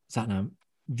 look, Satnam,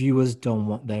 viewers don't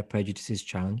want their prejudices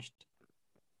challenged.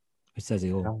 It says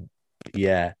it all. oh,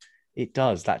 yeah, it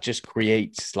does. That just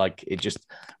creates like it just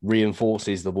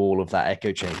reinforces the wall of that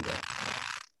echo chamber.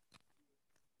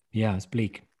 Yeah, it's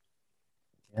bleak.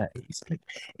 Yeah, it is bleak.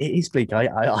 It is bleak.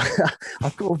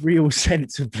 I've got a real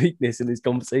sense of bleakness in this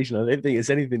conversation. I don't think it's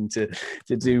anything to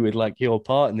do with like your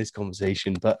part in this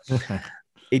conversation, but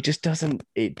it just doesn't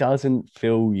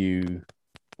fill you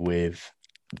with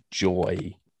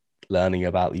joy learning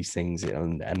about these things.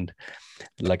 And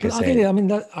like I But I think, say, I mean,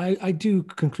 that I do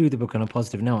conclude the book on a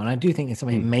positive note, and I do think there's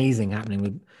something mm, amazing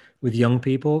happening with young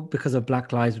people because of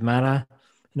Black Lives Matter.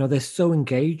 They're so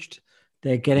engaged.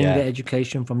 They're getting yeah, their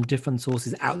education from different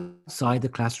sources outside the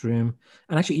classroom,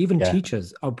 and actually, even yeah,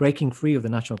 teachers are breaking free of the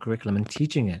national curriculum and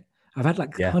teaching it. I've had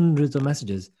like yeah, hundreds of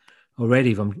messages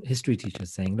already from history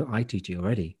teachers saying, "Look, I teach it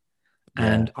already,"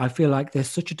 yeah, and I feel like there's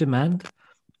such a demand.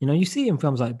 You see in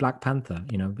films like Black Panther,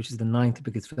 which is the ninth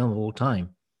biggest film of all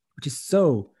time, which is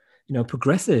so,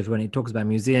 progressive when it talks about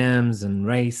museums and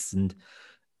race. And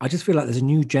I just feel like there's a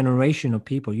new generation of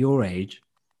people your age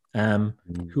um,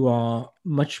 mm, who are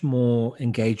much more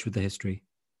engaged with the history.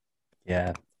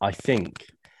 yeah. I think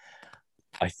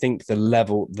I think the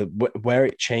level where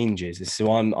it changes is,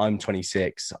 so I'm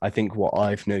 26. I think what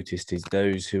I've noticed is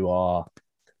those who are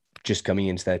just coming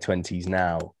into their 20s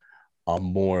now are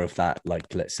more of that,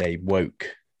 like, let's say, woke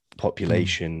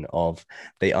Mm. population of,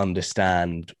 they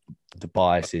understand the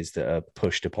biases that are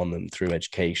pushed upon them through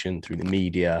education, through the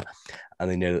media, and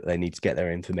they know that they need to get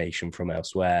their information from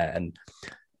elsewhere. And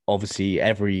obviously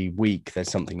every week there's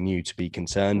something new to be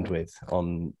concerned with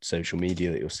on social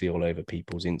media that you'll see all over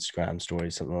people's Instagram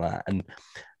stories, something like that.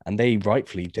 And they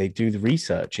rightfully, they do the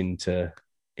research into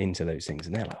those things,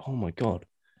 and they're like, oh my god,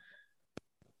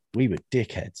 we were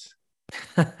dickheads.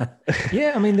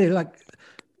 Yeah, I mean, they like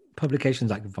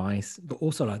publications like Vice, but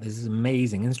also like there's this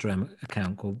amazing Instagram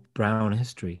account called Brown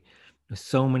History, There's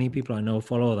so many people I know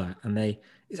follow that, and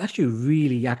it's actually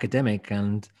really academic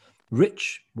and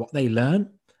rich what they learn.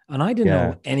 And I didn't Yeah,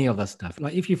 know any of that stuff.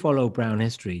 Like if you follow Brown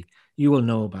history, you will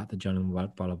know about the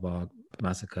Jallianwala Bagh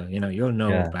massacre. You'll know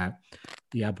yeah, about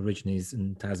the Aborigines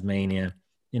in Tasmania.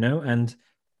 And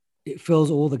it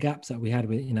fills all the gaps that we had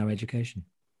in our education.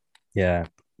 yeah,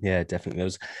 yeah, definitely. There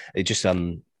was it just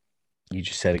you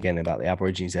just said again about the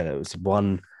Aborigines there. There was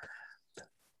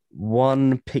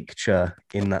one picture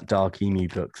in that Dark Emu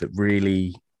book that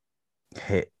really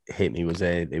hit me.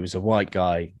 It was a white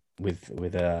guy with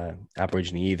a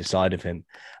Aborigine either side of him,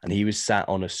 and he was sat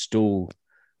on a stool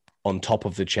on top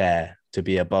of the chair to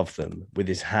be above them with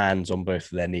his hands on both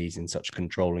of their knees in such a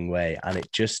controlling way, and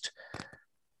it just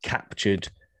captured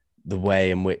the way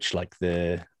in which like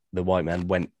the white man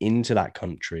went into that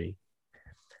country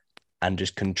and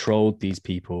just controlled these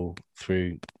people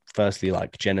through firstly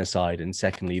like genocide and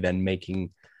secondly then making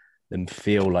them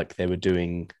feel like they were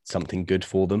doing something good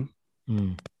for them.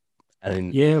 Mm.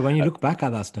 And Yeah, when you look back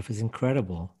at that stuff, it's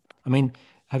incredible. I mean,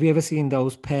 have you ever seen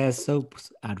those Pears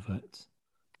soaps adverts?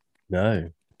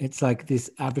 no, It's like this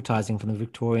advertising from the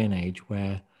Victorian age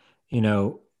where, you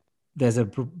know, there's a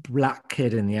black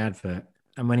kid in the advert,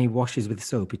 and when he washes with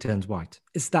soap, he turns white.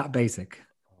 It's that basic.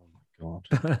 God,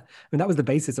 I mean, that was the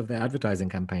basis of their advertising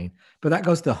campaign. But that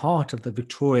goes to the heart of the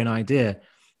Victorian idea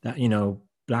that,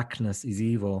 blackness is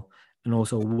evil, and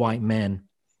also white men,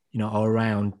 are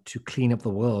around to clean up the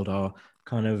world, are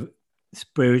kind of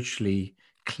spiritually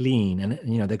clean.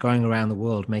 And, they're going around the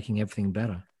world making everything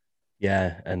better.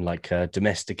 yeah, and like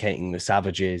domesticating the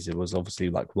savages, it was obviously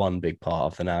like one big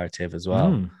part of the narrative as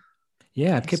well. Mm.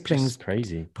 Yeah, It's Kipling's just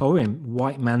crazy. poem,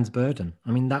 White Man's Burden.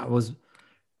 I mean, that was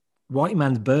white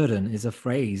man's burden is a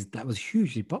phrase that was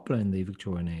hugely popular in the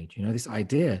Victorian age. This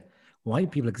idea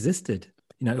white people existed.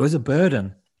 It was a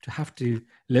burden to have to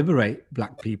liberate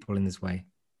black people in this way.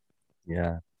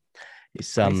 Yeah,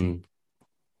 it's Crazy.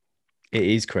 it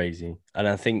is crazy, and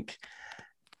I think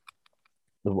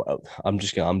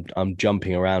I'm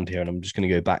jumping around here, and I'm just gonna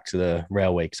go back to the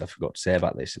railway because I forgot to say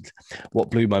about this.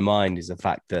 What blew my mind is the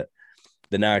fact that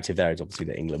the narrative there is obviously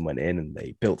that England went in and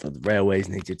they built the railways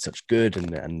and they did such good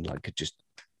and like it just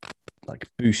like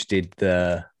boosted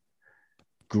the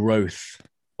growth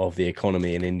of the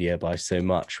economy in India by so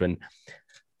much when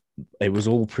it was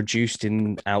all produced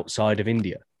in outside of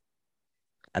India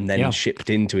and then Yeah. shipped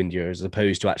into India as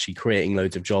opposed to actually creating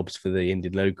loads of jobs for the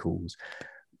Indian locals.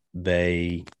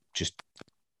 They just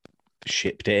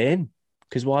shipped it in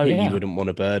because why you Yeah. wouldn't want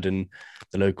to burden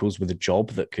the locals with a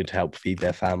job that could help feed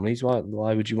their families? Why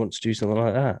would you want to do something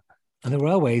like that? And the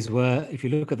railways were, if you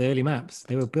look at the early maps,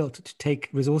 they were built to take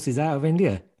resources out of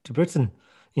India to Britain.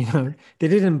 They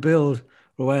didn't build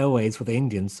railways for the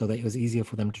Indians so that it was easier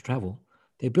for them to travel.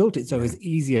 They built it so it Yeah, was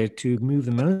easier to move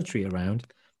the military around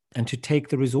and to take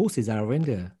the resources out of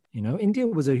India. India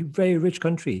was a very rich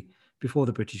country before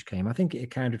the British came. I think it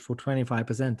accounted for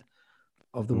 25%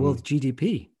 of the world's mm,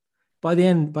 GDP. By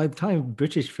the time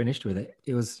British finished with it,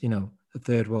 it was, a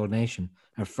third world nation,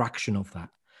 a fraction of that.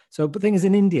 So, but the thing is,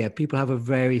 in India, people have a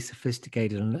very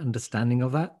sophisticated understanding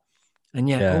of that. And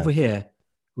yet yeah, over here,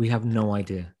 we have no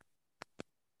idea.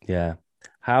 yeah.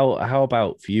 How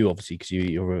about for you? Obviously, because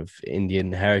you're of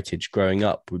Indian heritage. Growing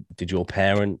up, did your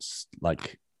parents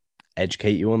like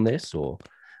educate you on this, or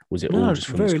was it all No, just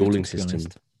from the very little, schooling to be system?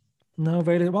 honest. No,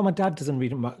 very little. Well, my dad doesn't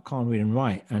read and can't read and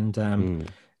write. Mm,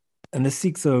 And the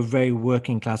Sikhs are a very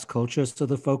working class culture. So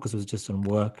the focus was just on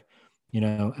work,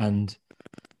 and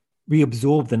we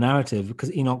absorbed the narrative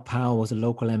because Enoch Powell was a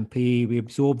local MP. We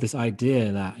absorbed this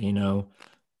idea that,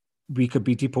 we could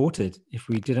be deported if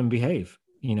we didn't behave.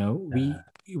 yeah,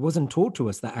 It wasn't taught to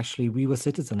us that actually we were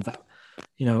citizens, that,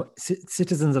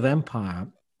 citizens of empire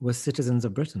were citizens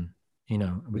of Britain,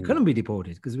 and we mm, couldn't be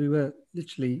deported because we were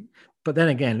literally, but then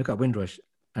again, look at Windrush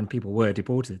and people were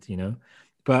deported,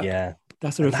 but yeah.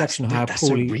 that's a And reflection of how that's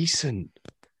so poorly, recent.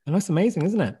 and that's amazing,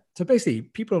 isn't it? So basically,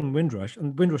 people on Windrush,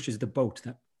 and Windrush is the boat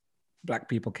that black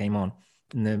people came on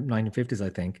in the 1950s, I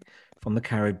think, from the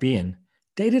Caribbean.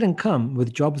 They didn't come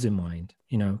with jobs in mind,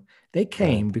 They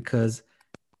No, came because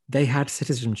they had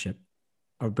citizenship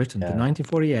of Britain. The yeah,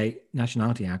 1948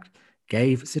 Nationality Act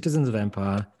gave citizens of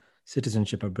empire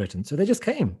citizenship of Britain. So they just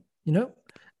came,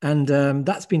 And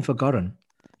that's been forgotten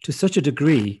to such a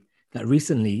degree that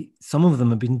recently some of them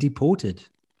have been deported,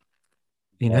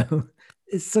 you yeah, know.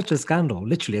 It's such a scandal,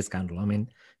 literally a scandal. I mean,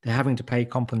 they're having to pay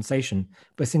compensation,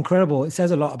 but it's incredible. It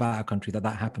says a lot about our country that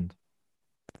happened.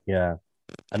 yeah.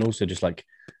 And also just like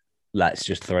let's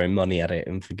just throw money at it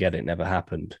and forget it never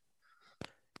happened.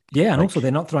 Yeah, and also Like,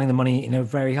 they're not throwing the money in a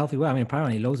very healthy way. I mean,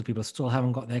 apparently loads of people still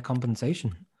haven't got their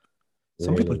compensation.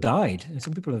 Some people Really? died.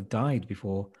 Some people have died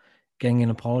before getting an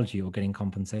apology or getting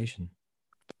compensation.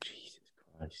 Jesus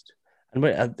Christ. And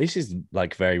wait, this is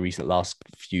like very recent, last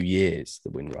few years,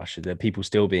 the Windrush. Are there people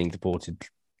still being deported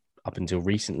up until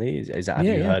recently? Is that, have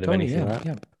Yeah, you yeah, heard of totally. anything Yeah, like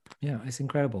that? yeah, yeah. It's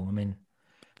incredible. I mean,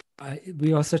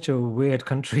 we are such a weird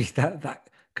country that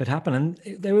could happen, and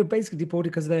they were basically deported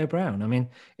because they were brown. I mean,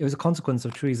 it was a consequence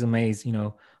of Theresa May's,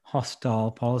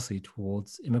 hostile policy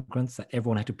towards immigrants that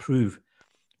everyone had to prove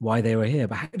why they were here.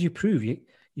 But how do you prove you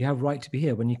have right to be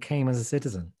here when you came as a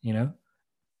citizen?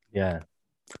 Yeah.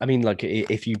 I mean, like,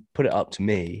 if you put it up to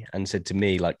me and said to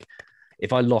me, like,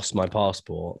 if I lost my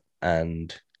passport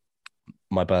and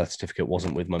my birth certificate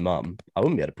wasn't with my mum, I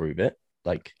wouldn't be able to prove it.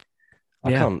 Like,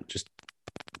 I Yeah, can't just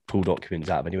pull documents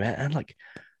out of anywhere. And like,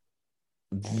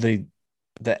 the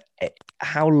the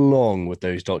how long would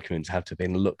those documents have to have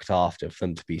been looked after for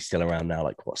them to be still around now?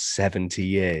 Like, what, 70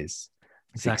 years,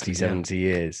 60, exactly. Yeah. 70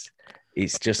 years?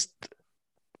 It's just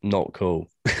not cool,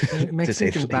 It to makes me say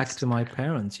the think back to least. my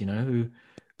parents, who,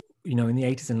 in the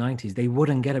 80s and 90s, they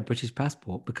wouldn't get a British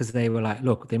passport because they were like,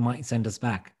 look, they might send us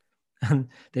back. And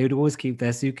they would always keep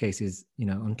their suitcases,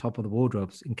 on top of the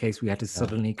wardrobes in case we had to Yeah.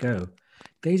 suddenly go.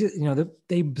 They just,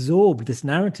 they absorb this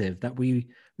narrative that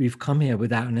we've come here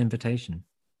without an invitation.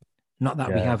 Not that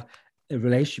we Yeah. have a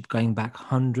relationship going back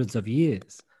hundreds of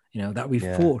years, that we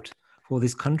Yeah. fought for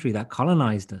this country that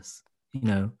colonized us, in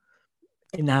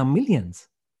our millions,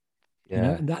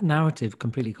 Yeah. and that narrative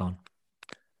completely gone.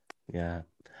 Yeah.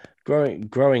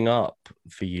 Growing up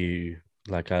for you,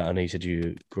 like, I know you said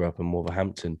you grew up in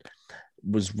Wolverhampton.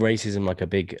 Was racism like a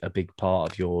big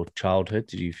part of your childhood?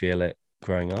 Did you feel it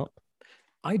growing up?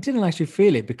 I didn't actually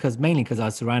feel it because mainly because I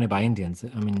was surrounded by Indians.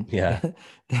 I mean, Yeah.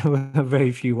 there were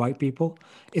very few white people.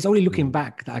 It's only looking Mm.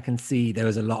 back that I can see there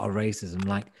was a lot of racism.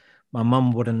 Like my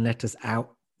mum wouldn't let us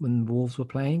out when the Wolves were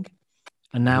playing.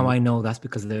 And now Hmm. I know that's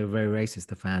because they were very racist,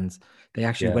 the fans. They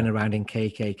actually went Yeah. around in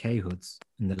KKK hoods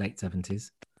in the late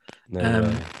 70s. No Um,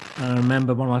 way. and I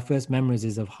remember one of my first memories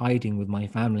is of hiding with my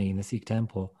family in the Sikh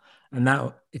temple. And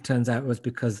now it turns out it was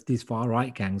because these far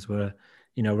right gangs were,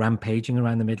 rampaging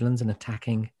around the Midlands and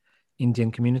attacking Indian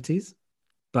communities.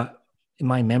 But in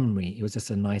my memory, it was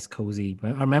just a nice, cozy. I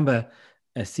remember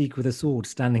a Sikh with a sword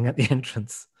standing at the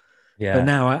entrance. But Yeah.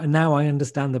 now I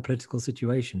understand the political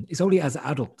situation. It's only as an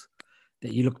adult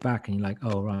that you look back and you're like,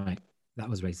 oh right, that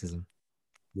was racism.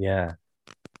 Yeah.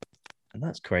 And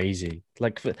that's crazy.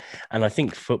 Like, and I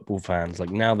think football fans, like,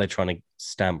 now they're trying to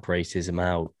stamp racism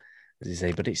out, as you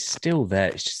say, but it's still there.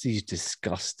 It's just these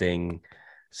disgusting,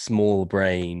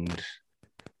 small-brained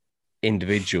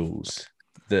individuals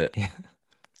that Yeah,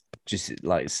 just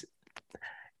like,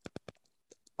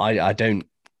 I don't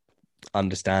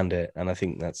understand it, and I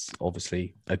think that's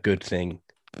obviously a good thing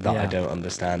that I yeah. don't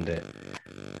understand it.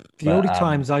 The But only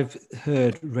times I've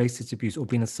heard racist abuse or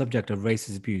been a subject of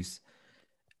racist abuse,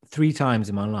 three times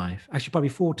in my life, actually probably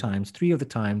four times. Three of the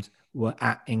times were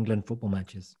at England football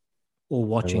matches or no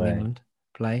watching way. England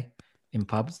play in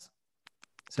pubs.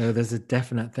 So there's a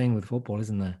definite thing with football,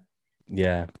 isn't there?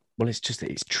 Yeah. Well, it's just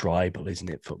that it's tribal, isn't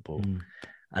it, football? Mm.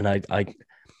 And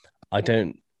I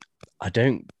don't I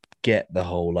don't get the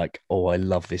whole, like, oh, I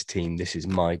love this team, this is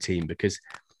my team, because,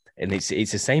 and it's the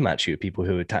same actually with people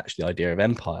who attach the idea of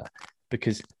empire,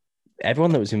 because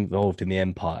everyone that was involved in the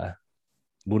empire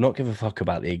will not give a fuck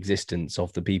about the existence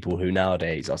of the people who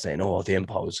nowadays are saying, oh, the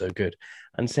empire was so good.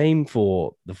 And same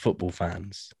for the football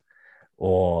fans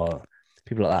or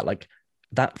people like that. Like,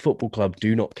 that football club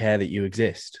do not care that you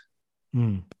exist.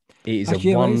 Mm. It is a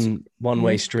Actually, yeah, well, one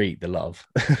way yeah, street, the love.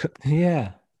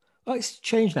 yeah. Oh, it's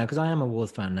changed now because I am a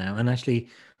Wolves fan now, and actually,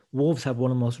 Wolves have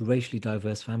one of the most racially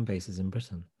diverse fan bases in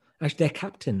Britain. Actually, their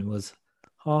captain was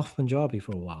half Punjabi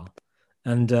for a while,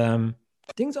 and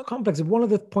things are complex. And one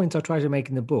of the points I try to make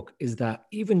in the book is that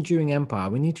even during Empire,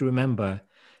 we need to remember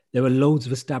there were loads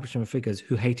of establishment figures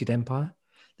who hated Empire.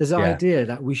 There's the Yeah. idea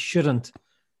that we shouldn't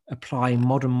apply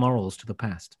modern morals to the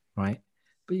past, right?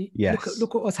 But look at Yes.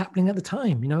 look at what's happening at the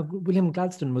time. William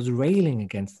Gladstone was railing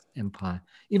against Empire.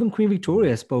 Even Queen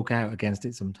Victoria spoke out against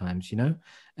it sometimes. Yeah.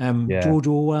 George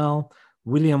Orwell,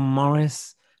 William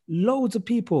Morris, loads of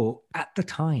people at the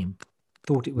time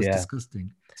thought it was Yeah.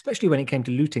 disgusting, especially when it came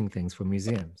to looting things from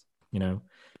museums.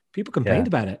 People complained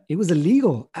Yeah. about it. It was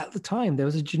illegal at the time. There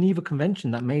was a Geneva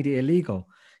Convention that made it illegal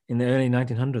in the early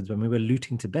 1900s when we were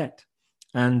looting Tibet,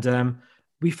 and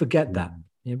we forget that.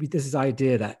 Mm. This is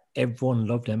idea that everyone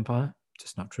loved empire,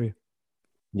 just not true.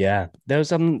 Yeah. There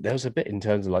was a bit in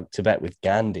terms of like Tibet with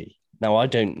Gandhi. Now, I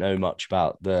don't know much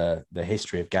about the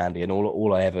history of Gandhi, and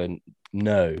all I ever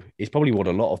know is probably what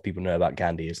a lot of people know about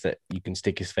Gandhi is that you can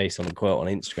stick his face on a quote on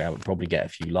Instagram and probably get a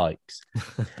few likes.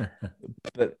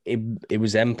 but it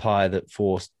was empire that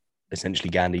forced essentially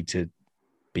Gandhi to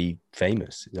be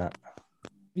famous. Is that?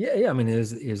 Yeah. I mean, it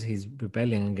was his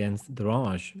rebellion against the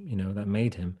Raj, that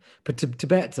made him. But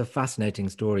Tibet's a fascinating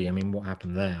story. I mean, what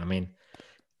happened there? I mean,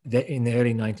 in the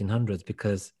early 1900s,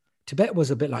 because Tibet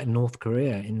was a bit like North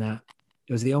Korea in that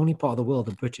it was the only part of the world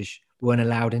the British weren't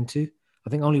allowed into. I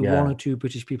think only one Yeah. or two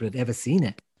British people had ever seen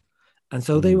it. And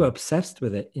so they were Mm. obsessed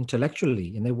with it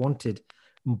intellectually and they wanted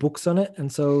books on it.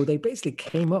 And so they basically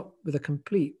came up with a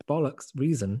complete bollocks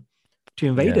reason to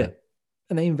invade Yeah. it.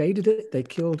 And they invaded it. They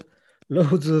killed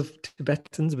loads of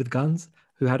Tibetans with guns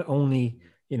who had only,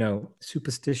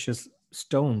 superstitious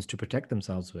stones to protect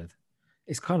themselves with.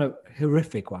 It's kind of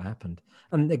horrific what happened.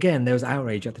 And again, there was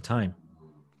outrage at the time.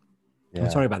 I'm Yeah.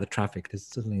 sorry about the traffic. There's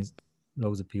suddenly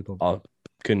loads of people. I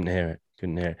couldn't hear it.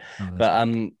 Couldn't hear it. Oh, that's But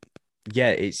good. yeah,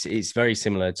 it's very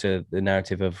similar to the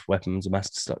narrative of weapons of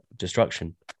mass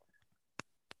destruction.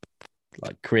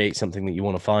 Like create something that you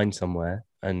want to find somewhere,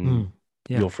 and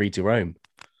Yeah. you're free to roam.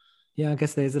 Yeah, I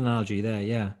guess there's an analogy there.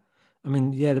 Yeah. I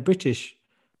mean, yeah, the British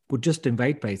would just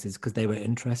invade places because they were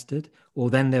interested. Or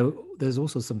then there's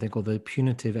also something called the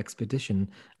punitive expedition.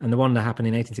 And the one that happened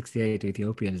in 1868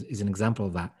 Ethiopia is an example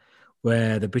of that,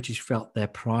 where the British felt their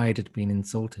pride had been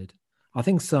insulted. I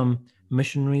think some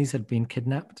missionaries had been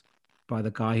kidnapped by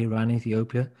the guy who ran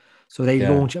Ethiopia. So they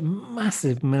Yeah. launched a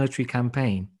massive military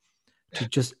campaign to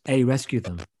just rescue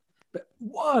them, but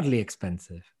wildly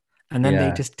expensive. And then they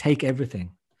Yeah. just take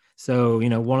everything. So,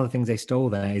 one of the things they stole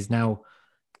there is now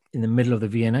in the middle of the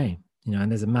V&A,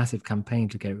 and there's a massive campaign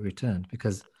to get it returned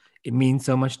because it means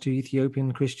so much to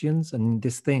Ethiopian Christians and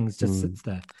this thing just Mm. sits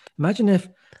there. Imagine if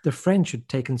the French had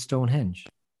taken Stonehenge,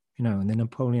 in the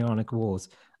Napoleonic Wars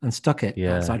and stuck it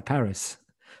Yeah. outside Paris.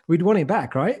 We'd want it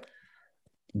back, right?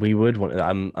 We would want.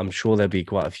 I'm sure there'd be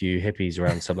quite a few hippies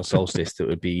around summer solstice that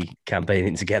would be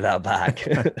campaigning to get that back.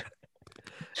 And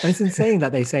it's insane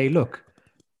that they say, look,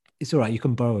 it's all right, you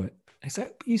can borrow it. It's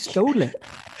like, you stole it.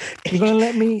 You're going to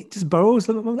let me just borrow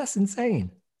something? Well, that's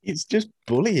insane. It's just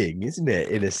bullying, isn't it?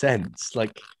 In a sense,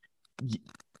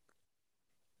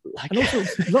 And also,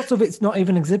 lots of it's not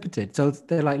even exhibited. So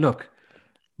they're like, look,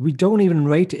 we don't even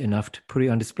rate it enough to put it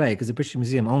on display because the British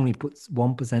Museum only puts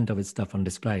 1% of its stuff on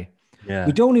display. We yeah.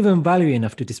 don't even value it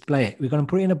enough to display it. We're going to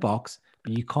put it in a box,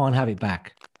 but you can't have it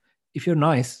back. If you're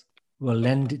nice, we'll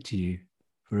lend it to you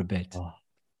for a bit. Oh,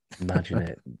 imagine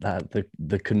it. That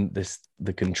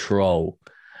the control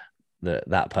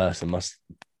that person must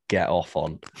get off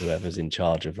on, whoever's in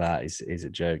charge of that, is a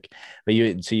joke. But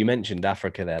you mentioned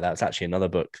Africa there. That's actually another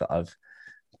book that I've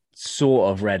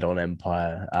sort of read on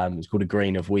empire. It's called A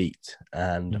Grain of Wheat,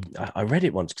 and I read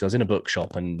it once because I was in a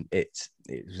bookshop and it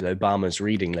was Obama's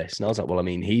reading list, and I was like, well, I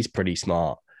mean, he's pretty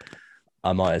smart.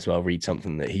 I might as well read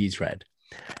something that he's read.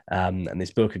 And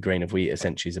this book, A Grain of Wheat,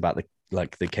 essentially is about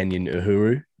the Kenyan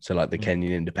Uhuru, so like the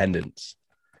Kenyan independence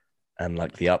and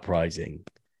like the uprising.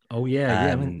 Oh, yeah.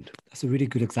 Yeah. I mean, And that's a really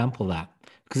good example of that.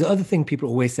 Because the other thing people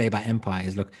always say about empire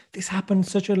is, look, this happened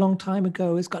such a long time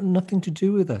ago. It's got nothing to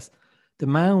do with us. The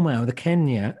Mau Mau, the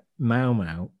Kenya Mau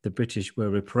Mau, the British were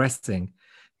repressing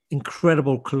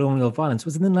incredible colonial violence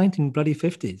was in the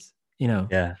 1950s.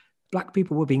 yeah, Black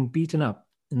people were being beaten up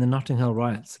in the Notting Hill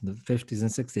riots in the 50s and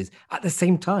 60s at the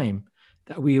same time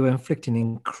that we were inflicting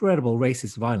incredible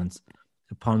racist violence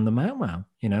upon the Mau Mau,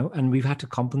 and we've had to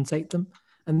compensate them.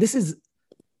 And this is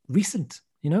recent,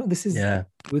 this is yeah,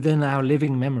 within our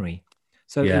living memory.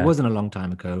 So it yeah, wasn't a long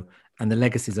time ago, and the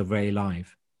legacies are very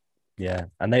live. yeah.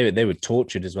 And they were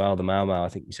tortured as well. The Mau Mau, I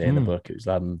think you say in the book, it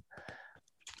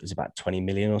was about 20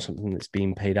 million or something that's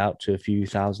being paid out to a few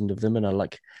thousand of them. And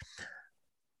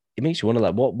it makes you wonder,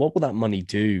 like, what will that money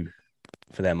do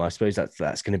for them? I suppose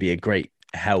that's going to be a great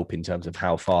help in terms of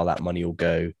how far that money will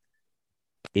go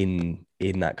in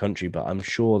that country. But I'm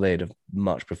sure they'd have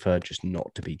much preferred just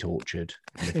not to be tortured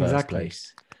in the first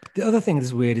place. The other thing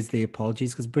that's weird is the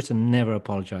apologies, because Britain never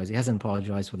apologized. He hasn't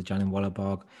apologized for the Jallianwala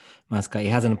Bagh massacre. He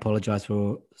hasn't apologized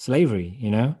for slavery,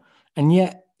 and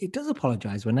yet it does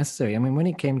apologize when necessary. I mean, when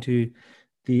it came to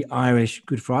the Irish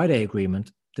Good Friday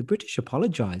Agreement, the British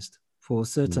apologized for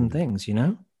certain things,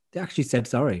 They actually said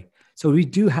sorry. So we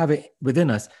do have it within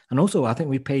us. And also, I think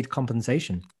we paid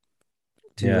compensation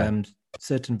to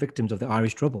certain victims of the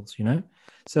Irish Troubles,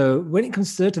 So when it comes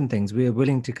to certain things, we are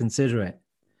willing to consider it,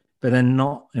 but then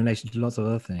not in relation to lots of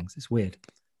other things. It's weird.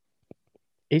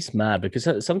 It's mad because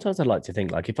sometimes I like to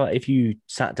think, like, if you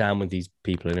sat down with these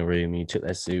people in a room and you took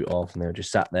their suit off and they were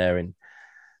just sat there in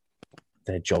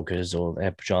their joggers or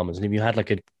their pajamas, and if you had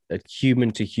like a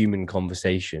human to human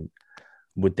conversation,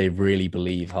 would they really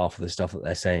believe half of the stuff that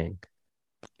they're saying?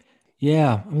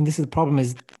 Yeah. I mean, this is the problem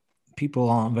is people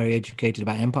aren't very educated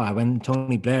about empire. When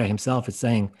Tony Blair himself is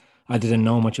saying, I didn't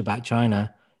know much about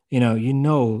China,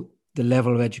 the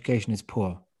level of education is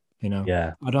poor.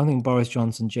 Yeah. I don't think Boris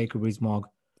Johnson, Jacob Rees-Mogg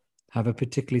have a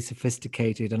particularly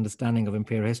sophisticated understanding of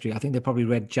imperial history. I think they probably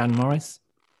read Jan Morris.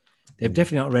 They've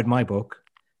definitely not read my book,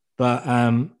 but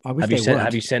I wish they would.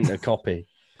 Have you sent a copy?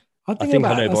 I think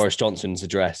I know Boris Johnson's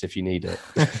address if you need it.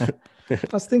 I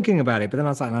was thinking about it, but then I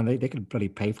was like, man, they could probably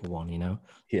pay for one,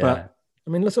 Yeah. But I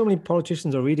mean, so many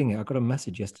politicians are reading it. I got a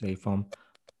message yesterday from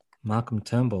Malcolm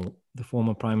Turnbull, the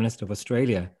former Prime Minister of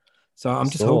Australia. So I'm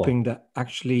just hoping that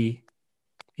actually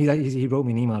he wrote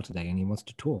me an email today and he wants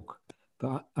to talk.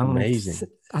 But I'm going to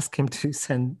ask him to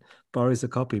send Boris a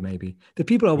copy, maybe. The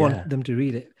people I want them to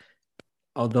read it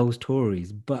are those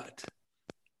Tories, but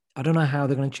I don't know how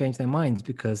they're going to change their minds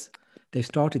because they've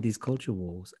started these culture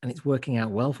wars and it's working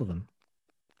out well for them.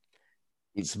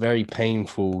 It's very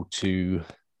painful to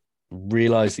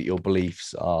realize that your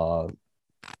beliefs are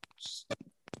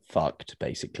fucked,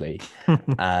 basically,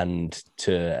 and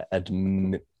to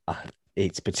admit.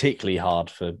 It's particularly hard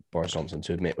for Boris Johnson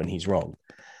to admit when he's wrong.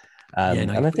 And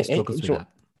I think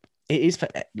it is for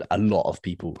a lot of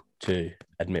people to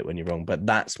admit when you're wrong, but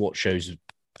that's what shows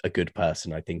a good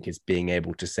person, I think, is being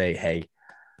able to say, hey,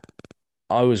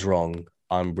 I was wrong.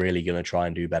 I'm really going to try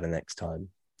and do better next time.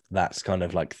 That's kind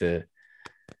of like the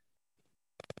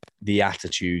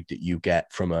attitude that you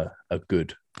get from a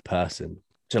good person.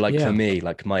 So for me,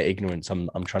 like my ignorance,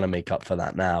 I'm trying to make up for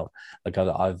that now. Like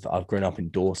I've grown up in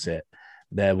Dorset.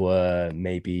 There were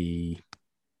maybe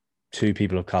 2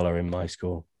 people of color in my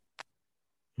school.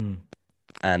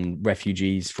 And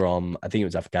refugees from, I think it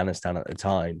was Afghanistan at the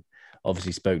time,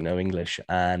 obviously spoke no English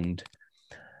and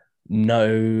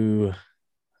no,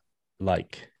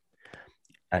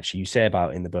 actually you say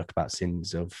about in the book about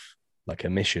sins of like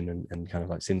omission and kind of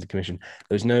like sins of commission.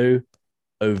 There's no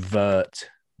overt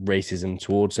racism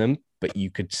towards them, but you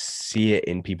could see it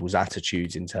in people's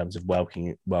attitudes in terms of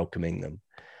welcoming them.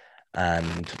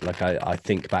 And like I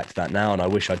think back to that now, and I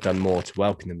wish I'd done more to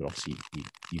welcome them. But obviously,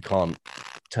 you can't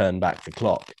turn back the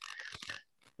clock.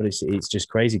 But it's just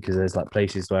crazy because there's like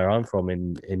places where I'm from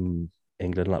in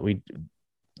England, like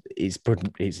it's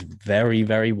very,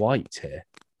 very white here.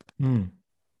 Well,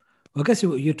 I guess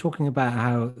you're talking about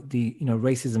how the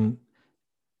racism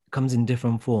comes in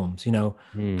different forms.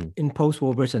 In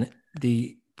post-war Britain,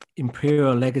 the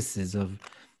imperial legacies of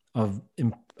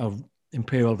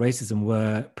imperial racism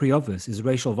were pretty obvious. Is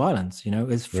racial violence.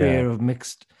 Is fear of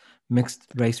mixed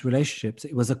race relationships.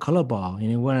 It was a color bar.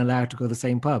 You weren't allowed to go to the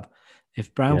same pub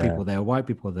if brown people were there, white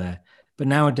people were there. But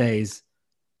nowadays,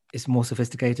 it's more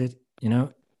sophisticated.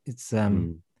 It's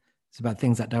about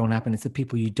things that don't happen. It's the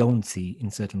people you don't see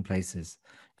in certain places.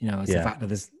 It's the fact that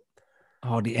there's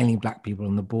hardly any black people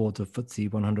on the boards of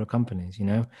FTSE 100 companies.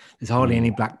 There's hardly any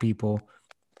black people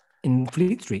in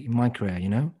Fleet Street in my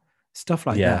career. Stuff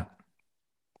like that.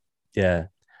 Yeah.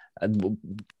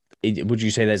 Would you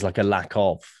say there's like a lack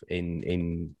of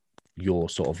in your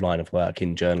sort of line of work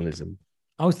in journalism?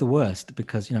 I was the worst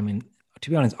because, to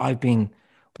be honest, I've been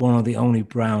one of the only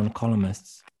brown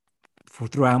columnists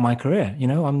throughout my career.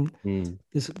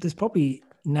 There's probably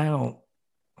now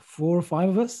 4 or 5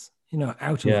 of us,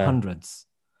 out of hundreds.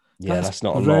 Yeah, that's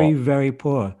not a very, lot. very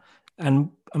poor.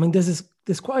 And I mean, there's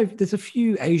a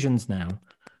few Asians now,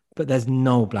 but there's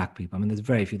no black people. I mean, there's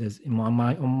very few. There's on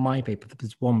my paper,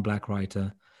 there's 1 black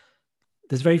writer.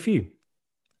 There's very few.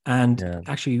 And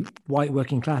actually, white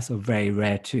working class are very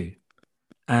rare too.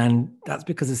 And that's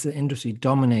because it's an industry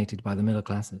dominated by the middle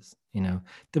classes. The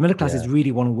middle classes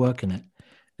really want to work in it.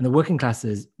 And the working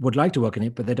classes would like to work in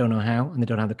it, but they don't know how and they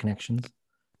don't have the connections.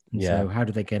 And so how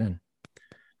do they get in?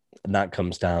 And that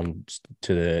comes down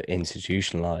to the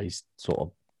institutionalized sort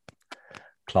of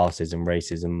classism,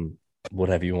 racism,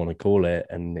 whatever you want to call it.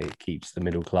 And it keeps the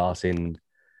middle class in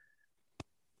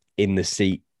the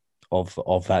seat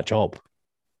of that job.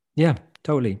 Yeah,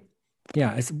 totally.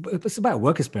 Yeah, it's about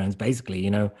work experience, basically.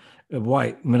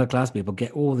 White middle class people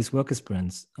get all this work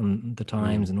experience on the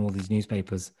Times and all these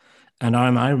newspapers. And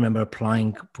I remember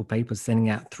applying for papers, sending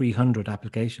out 300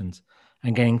 applications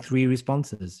and getting 3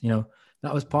 responses.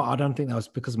 That was I don't think that was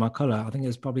because of my color. I think it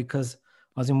was probably because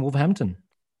I was in Wolverhampton,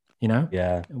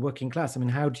 working class. I mean,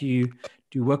 how do you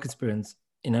do work experience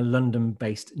in a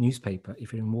London-based newspaper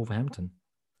if you're in Wolverhampton?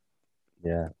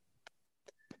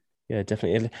 Yeah,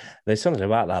 definitely. There's something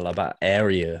about that, like about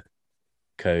area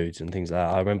codes and things like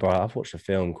that. I remember I've watched a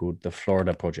film called The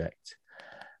Florida Project,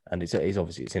 and it's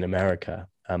obviously it's in America,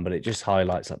 but it just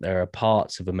highlights that there are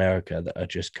parts of America that are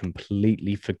just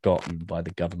completely forgotten by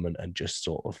the government, and just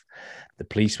sort of the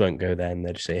police won't go there, and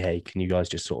they just say, "Hey, can you guys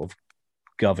just sort of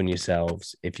govern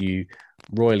yourselves. If you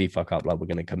royally fuck up, like, we're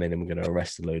going to come in and we're going to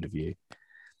arrest a load of you.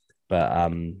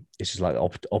 But it's just like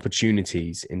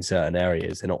opportunities in certain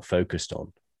areas they're not focused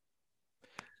on.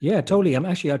 Yeah, totally.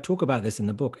 I talk about this in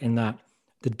the book, in that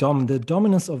the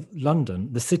dominance of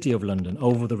London, the city of London,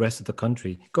 over the rest of the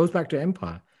country goes back to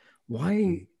empire.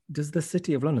 Why does the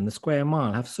city of London, the square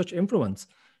mile, have such influence?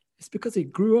 It's because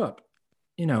it grew up,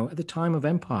 at the time of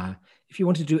empire. If you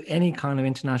wanted to do any kind of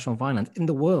international finance in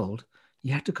the world,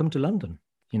 you had to come to London,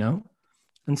 you know?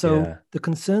 And so Yeah, the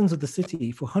concerns of the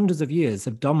city for hundreds of years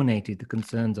have dominated the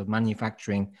concerns of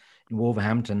manufacturing in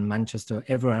Wolverhampton, Manchester,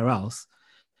 everywhere else,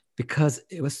 because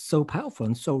it was so powerful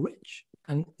and so rich.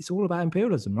 And it's all about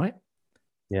imperialism, right?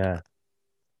 yeah.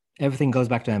 Everything goes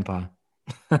back to empire.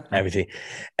 Everything.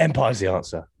 Empire's the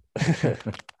answer.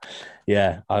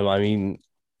 Yeah, I mean,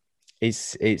 it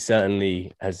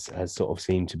certainly has sort of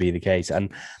seemed to be the case, and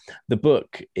the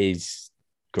book is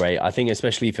great. I think,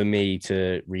 especially for me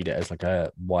to read it as like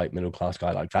a white middle class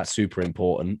guy, like, that's super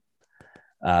important.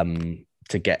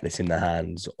 To get this in the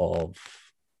hands of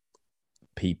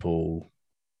people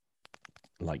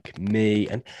like me,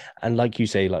 and like you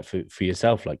say, like, for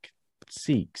yourself, like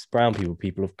Sikhs, brown people,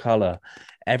 people of color,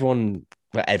 everyone.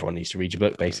 Well, everyone needs to read your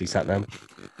book, basically, Satnam.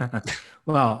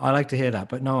 Well, I like to hear that,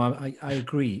 but no, I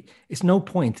agree. It's no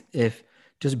point if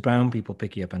just brown people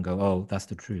pick you up and go, "Oh, that's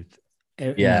the truth."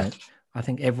 Yeah, I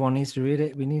think everyone needs to read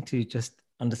it. We need to just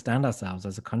understand ourselves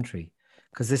as a country,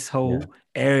 because this yeah, whole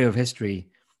area of history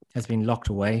has been locked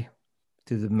away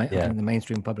to I yeah, think the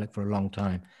mainstream public for a long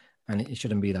time, and it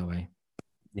shouldn't be that way.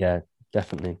 yeah,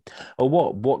 definitely. Or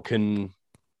what can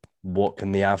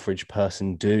the average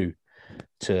person do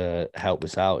to help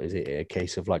us out? Is it a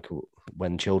case of, like,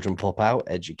 when children pop out,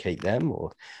 educate them,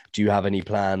 or do you have any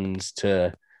plans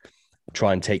to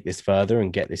try and take this further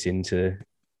and get this into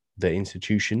the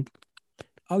institution?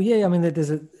 Oh yeah, I mean, there's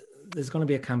going to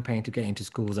be a campaign to get into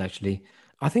schools. Actually,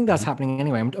 I think that's Mhm. happening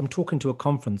anyway. I'm talking to a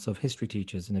conference of history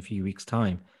teachers in a few weeks'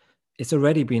 time. It's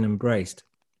already been embraced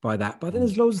by that. But then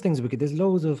there's loads of things we could. There's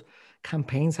loads of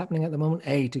campaigns happening at the moment.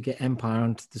 To get empire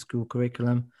onto the school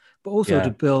curriculum, but also to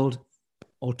Yeah, build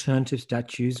alternative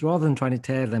statues rather than trying to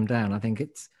tear them down. I think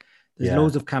there's yeah,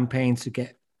 loads of campaigns to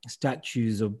get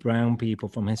statues of brown people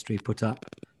from history put up.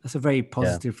 That's a very yeah,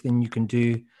 positive thing you can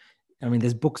do. I mean,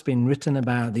 there's books being written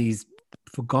about these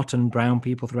forgotten brown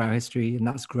people throughout history, and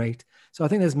that's great. So I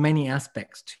think there's many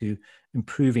aspects to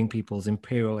improving people's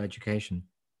imperial education.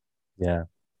 yeah,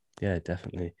 yeah,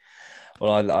 definitely.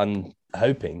 Well, I'm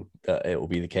hoping that it will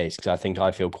be the case, because I think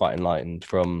I feel quite enlightened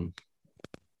from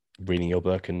reading your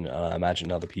book, and I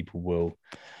imagine other people will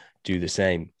do the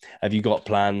same. Have you got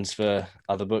plans for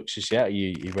other books just yet? Are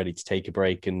you ready to take a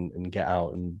break and get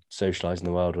out and socialize in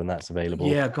the world when that's available?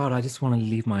 Yeah, God, I just want to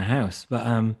leave my house.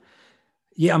 But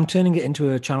yeah, I'm turning it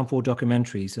into a Channel 4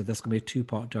 documentary. So that's going to be a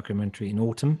two-part documentary in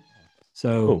autumn.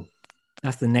 So Cool.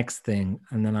 that's the next thing.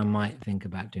 And then I might think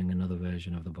about doing another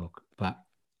version of the book, but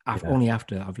Yeah. only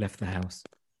after I've left the house.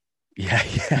 Yeah,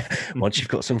 yeah. Once you've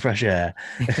got some fresh air,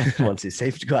 once it's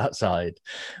safe to go outside,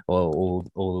 well,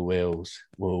 all the wheels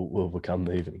will become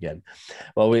moving again.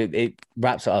 Well, it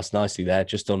wraps it us nicely there,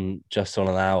 just on an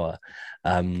hour.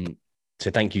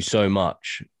 So thank you so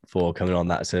much for coming on.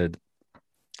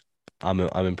 I'm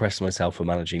impressed with myself for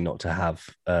managing not to have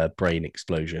a brain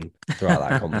explosion throughout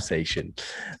that conversation.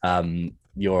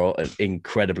 You're an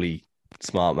incredibly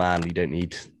smart man. You don't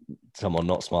need someone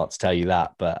not smart to tell you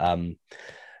that, but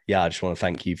yeah, I just want to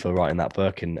thank you for writing that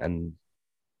book, and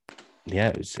yeah,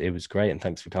 it was great, and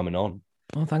thanks for coming on.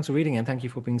 Well, thanks for reading and thank you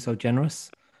for being so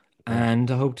generous. Yeah, And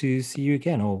I hope to see you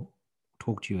again or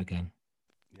talk to you again.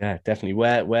 yeah, definitely.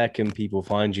 Where can people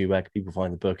find you? Where can people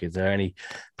find the book? Is there any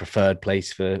preferred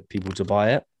place for people to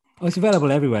buy it? Oh, it's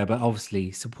available everywhere, but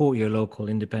obviously support your local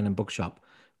independent bookshop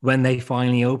when they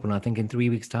finally open, I think in 3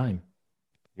 weeks' time.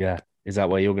 Yeah, is that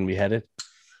where you're going to be headed?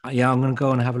 Yeah, I'm going to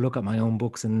go and have a look at my own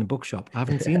books in the bookshop. I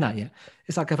haven't seen that yet.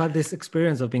 It's like I've had this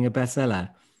experience of being a bestseller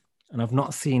and I've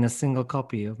not seen a single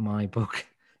copy of my book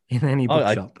in any Oh,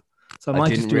 I bookshop. So I I might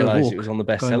just didn't do a realize it was walk on the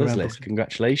going bestsellers around list. bookshop.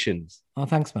 Congratulations. Oh,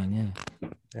 thanks, man. Yeah.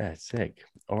 Yeah, sick.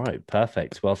 All right,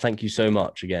 perfect. Well, thank you so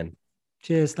much again.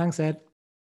 Cheers. Thanks, Ed.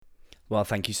 Well,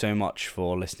 thank you so much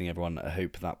for listening, everyone. I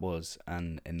hope that was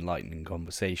an enlightening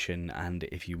conversation. And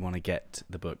if you want to get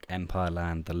the book Empire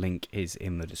Land, the link is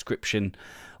in the description,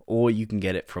 or you can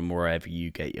get it from wherever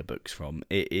you get your books from.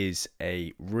 It is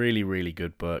a really, really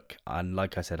good book. And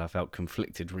like I said, I felt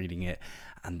conflicted reading it.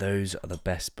 And those are the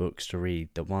best books to read,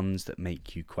 the ones that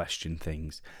make you question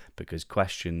things, because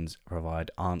questions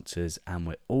provide answers, and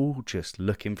we're all just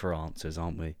looking for answers,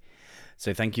 aren't we?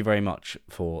 So thank you very much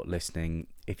for listening.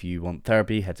 If you want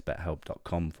therapy, head to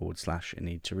betterhelp.com/a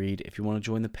need to read. If you want to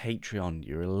join the Patreon,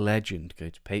 you're a legend. Go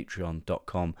to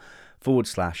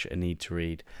patreon.com/a need to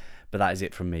read. But that is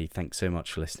it from me. Thanks so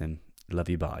much for listening. Love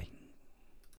you. Bye.